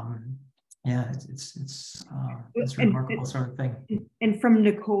 yeah, it's a remarkable sort of thing. And from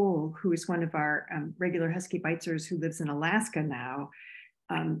Nicole, who is one of our regular Husky Bitesers who lives in Alaska now,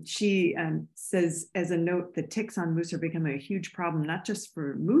 she says, as a note, that ticks on moose are becoming a huge problem, not just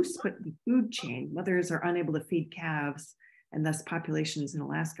for moose, but the food chain. Mothers are unable to feed calves, and thus populations in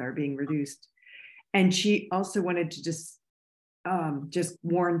Alaska are being reduced. And she also wanted to just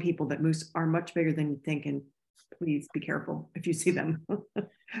warn people that moose are much bigger than you think, and please be careful if you see them.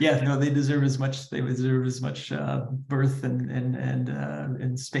 Yeah, no, they deserve as much. They deserve as much birth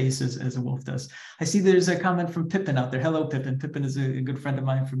and space as a wolf does. I see there's a comment from Pippin out there. Hello, Pippin. Pippin is a good friend of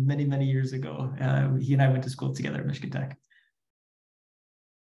mine from many years ago. He and I went to school together at Michigan Tech.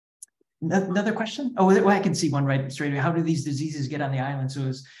 Another question? Oh, well, I can see one right straight away. How do these diseases get on the island? So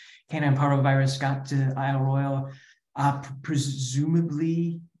as canine parvovirus got to Isle Royale,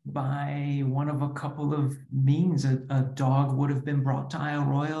 presumably by one of a couple of means. A dog would have been brought to Isle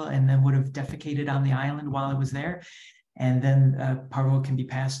Royale and then would have defecated on the island while it was there. And then parvo can be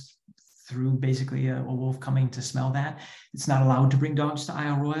passed through basically a wolf coming to smell that. It's not allowed to bring dogs to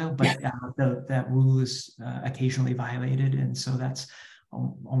Isle Royale, but that rule is occasionally violated. And so that's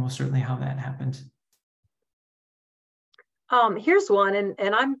almost certainly how that happened. Here's one,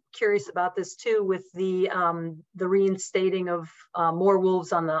 and I'm curious about this too, with the reinstating of more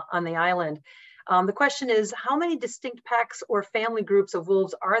wolves on the island. The question is, how many distinct packs or family groups of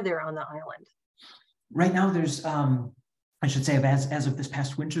wolves are there on the island? Right now, there's, I should say, as of this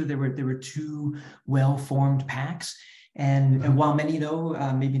past winter, there were two well-formed packs. And while many know,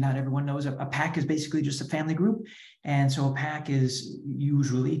 maybe not everyone knows, a pack is basically just a family group. And so a pack is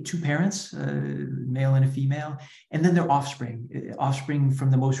usually two parents, male and a female, and then their offspring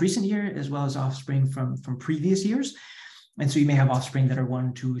from the most recent year, as well as offspring from previous years. And so you may have offspring that are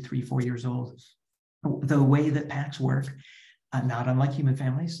 1, 2, 3, 4 years old. The way that packs work, not unlike human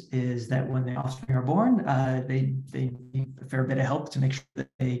families, is that when the offspring are born, they need a fair bit of help to make sure that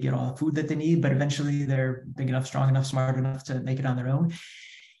they get all the food that they need, but eventually they're big enough, strong enough, smart enough to make it on their own.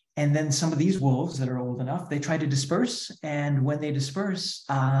 And then some of these wolves that are old enough, they try to disperse. And when they disperse,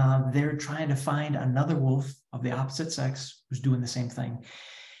 they're trying to find another wolf of the opposite sex who's doing the same thing.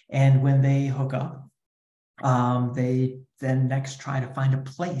 And when they hook up, they then next try to find a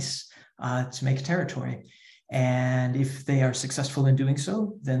place to make territory. And if they are successful in doing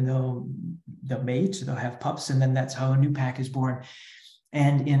so, then they'll mate, they'll have pups, and then that's how a new pack is born.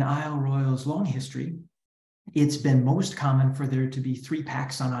 And in Isle Royale's long history, it's been most common for there to be 3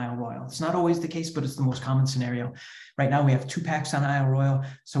 packs on Isle Royale. It's not always the case, but it's the most common scenario. Right now, we have 2 packs on Isle Royale.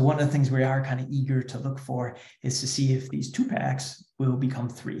 So one of the things we are kind of eager to look for is to see if these 2 packs will become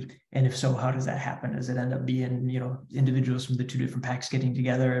 3. And if so, how does that happen? Does it end up being, individuals from the 2 different packs getting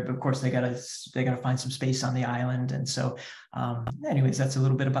together? But of course, they gotta find some space on the island. And so, anyways, that's a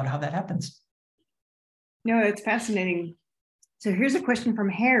little bit about how that happens. No, it's fascinating. So here's a question from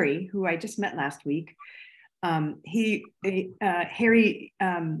Harry, who I just met last week. Harry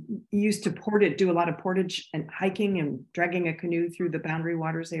used to do a lot of portage and hiking and dragging a canoe through the Boundary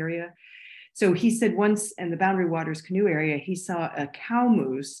Waters area. So he said once in the Boundary Waters canoe area, he saw a cow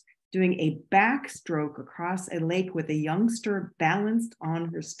moose doing a backstroke across a lake with a youngster balanced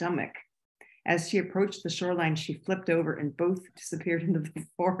on her stomach. As she approached the shoreline, she flipped over and both disappeared into the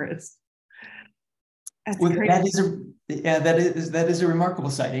forest. Well, that is a remarkable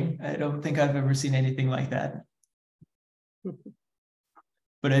sighting. I don't think I've ever seen anything like that.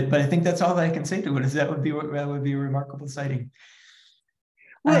 But I think that's all that I can say to it, is that would be a remarkable sighting.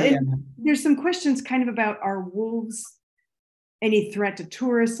 Well, there's some questions kind of about, are wolves any threat to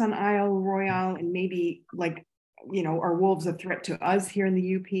tourists on Isle Royale, and maybe are wolves a threat to us here in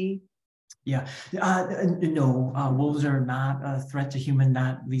the UP? Yeah, no, wolves are not a threat to human,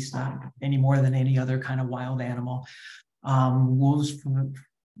 at least not any more than any other kind of wild animal. Wolves, for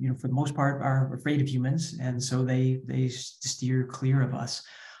the most part, are afraid of humans, and so they steer clear of us.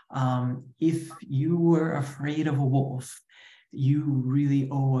 If you were afraid of a wolf, you really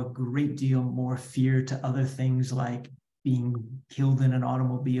owe a great deal more fear to other things like being killed in an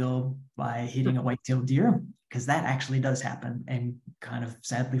automobile by hitting a white-tailed deer, because that actually does happen, and kind of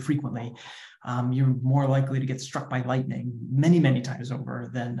sadly frequently. You're more likely to get struck by lightning many, many times over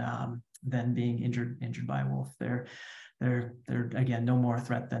than being injured by a wolf. They're again no more a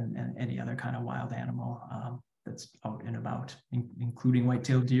threat than any other kind of wild animal that's out and about, including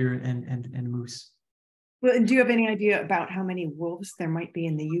white-tailed deer and moose. Well, do you have any idea about how many wolves there might be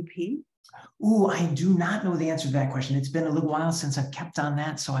in the UP? Oh, I do not know the answer to that question. It's been a little while since I've kept on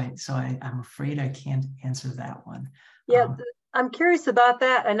that, so I'm afraid I can't answer that one. Yeah, I'm curious about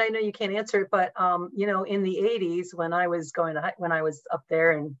that, and I know you can't answer it, but in the 80s, when I was up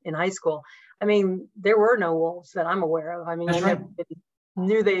there in high school, I mean, there were no wolves that I'm aware of. I mean, I never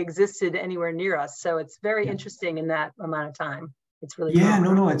knew they existed anywhere near us. So it's very interesting in that amount of time. It's really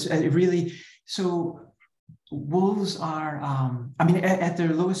cool. It really. So wolves are, at their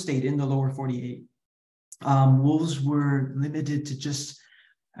lowest state in the lower 48, wolves were limited to just,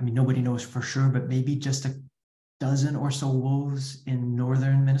 nobody knows for sure, but maybe just a dozen or so wolves in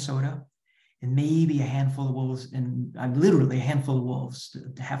northern Minnesota, and maybe a handful of wolves literally a handful of wolves,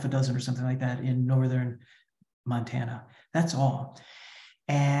 half a dozen or something like that in northern Montana. That's all.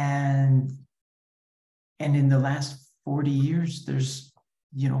 And in the last 40 years, there's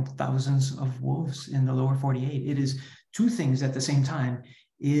thousands of wolves in the lower 48. It is two things at the same time.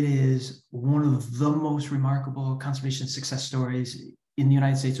 It is one of the most remarkable conservation success stories in the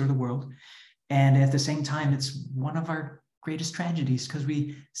United States or the world. And at the same time, it's one of our greatest tragedies, because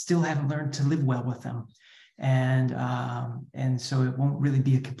we still haven't learned to live well with them. And so it won't really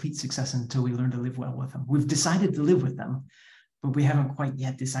be a complete success until we learn to live well with them. We've decided to live with them, but we haven't quite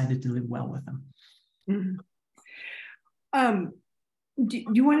yet decided to live well with them. Mm-hmm. Do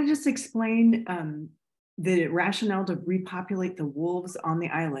you want to just explain the rationale to repopulate the wolves on the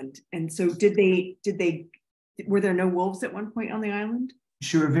island? And so were there no wolves at one point on the island?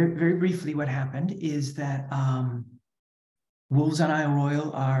 Sure. Very, very briefly, what happened is that wolves on Isle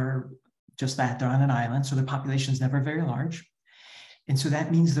Royale are just that, they're on an island, so their population is never very large. And so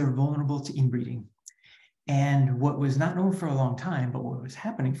that means they're vulnerable to inbreeding. And what was not known for a long time, but what was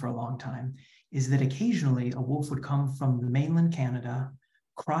happening for a long time, is that occasionally a wolf would come from the mainland Canada,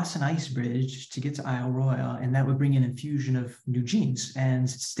 cross an ice bridge to get to Isle Royale, and that would bring an infusion of new genes and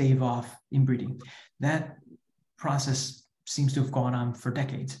stave off inbreeding. That process seems to have gone on for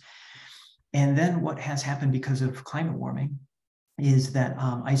decades. And then what has happened because of climate warming is that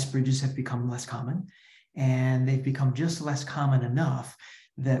ice bridges have become less common, and they've become just less common enough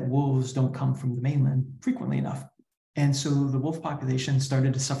that wolves don't come from the mainland frequently enough. And so the wolf population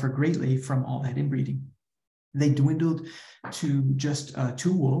started to suffer greatly from all that inbreeding. They dwindled to just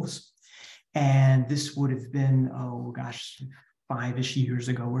 2 wolves. And this would have been, oh gosh, 5-ish years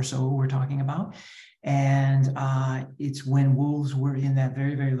ago or so we're talking about. And it's when wolves were in that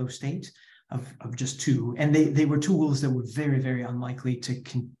very, very low state of just 2. And they were 2 wolves that were very, very unlikely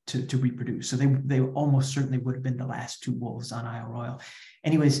to reproduce. So they almost certainly would have been the last 2 wolves on Isle Royale.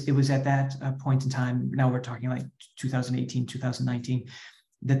 Anyways, it was at that point in time, now we're talking like 2018, 2019,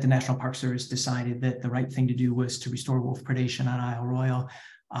 that the National Park Service decided that the right thing to do was to restore wolf predation on Isle Royale.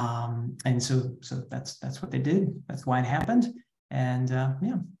 And so that's what they did. That's why it happened. And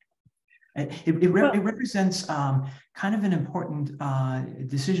yeah. It represents kind of an important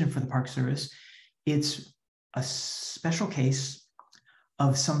decision for the Park Service. It's a special case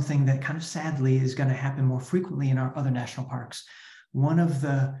of something that kind of sadly is going to happen more frequently in our other national parks. One of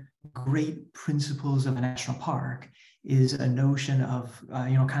the great principles of a national park is a notion of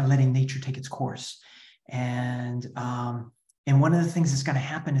kind of letting nature take its course. And one of the things that's going to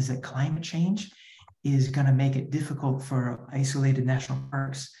happen is that climate change is going to make it difficult for isolated national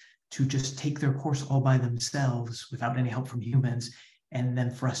parks to just take their course all by themselves without any help from humans, and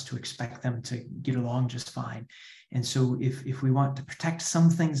then for us to expect them to get along just fine. And so if we want to protect some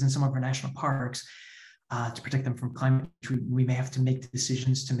things in some of our national parks, to protect them from climate change, we may have to make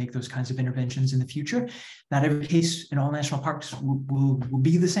decisions to make those kinds of interventions in the future. Not every case in all national parks will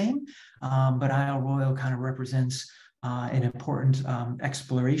be the same, but Isle Royale kind of represents an important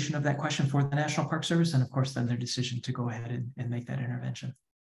exploration of that question for the National Park Service, and of course then their decision to go ahead and make that intervention.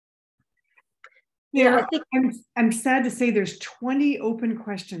 Yeah, I'm sad to say there's 20 open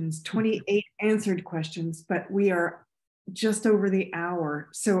questions, 28 answered questions, but we are just over the hour.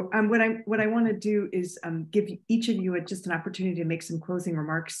 So what I want to do is give each of you just an opportunity to make some closing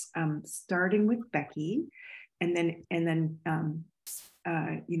remarks, starting with Becky, and then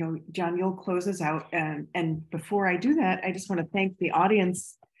John, you'll close us out. And before I do that, I just want to thank the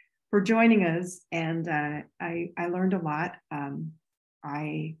audience for joining us. And I learned a lot.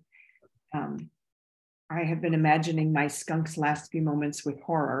 I have been imagining my skunk's last few moments with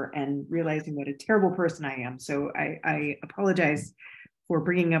horror and realizing what a terrible person I am. So I apologize for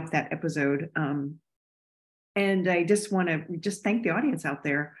bringing up that episode. And I just want to thank the audience out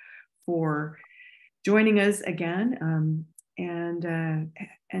there for joining us again. And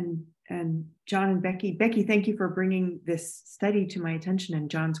John and Becky. Becky, thank you for bringing this study to my attention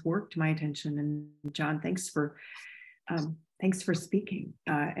and John's work to my attention. And John, thanks for speaking.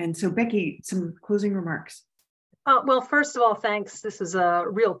 And so Becky, some closing remarks. Well, first of all, thanks. This is a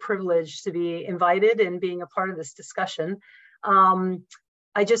real privilege to be invited and being a part of this discussion.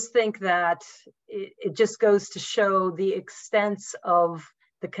 I just think that it just goes to show the extent of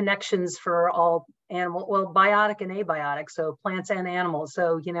the connections for all animal, well, biotic and abiotic, so plants and animals.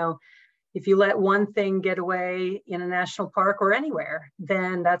 So, if you let one thing get away in a national park or anywhere,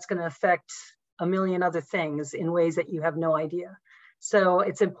 then that's going to affect a million other things in ways that you have no idea. So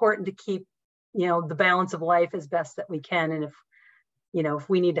it's important to keep, the balance of life as best that we can. And if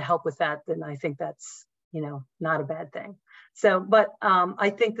we need to help with that, then I think that's, not a bad thing. So, but I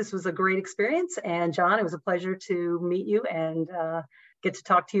think this was a great experience. And John, it was a pleasure to meet you and get to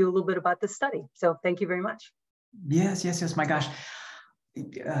talk to you a little bit about this study. So thank you very much. Yes. My gosh.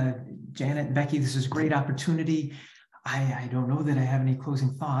 Janet and Becky, this is a great opportunity. I don't know that I have any closing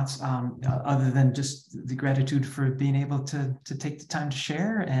thoughts other than just the gratitude for being able to take the time to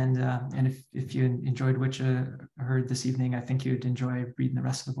share. And if you enjoyed what you heard this evening, I think you'd enjoy reading the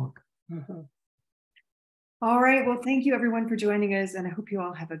rest of the book. Mm-hmm. All right. Well, thank you everyone for joining us. And I hope you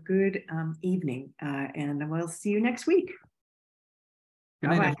all have a good evening. And we'll see you next week.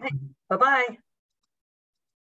 Good night. Bye-bye.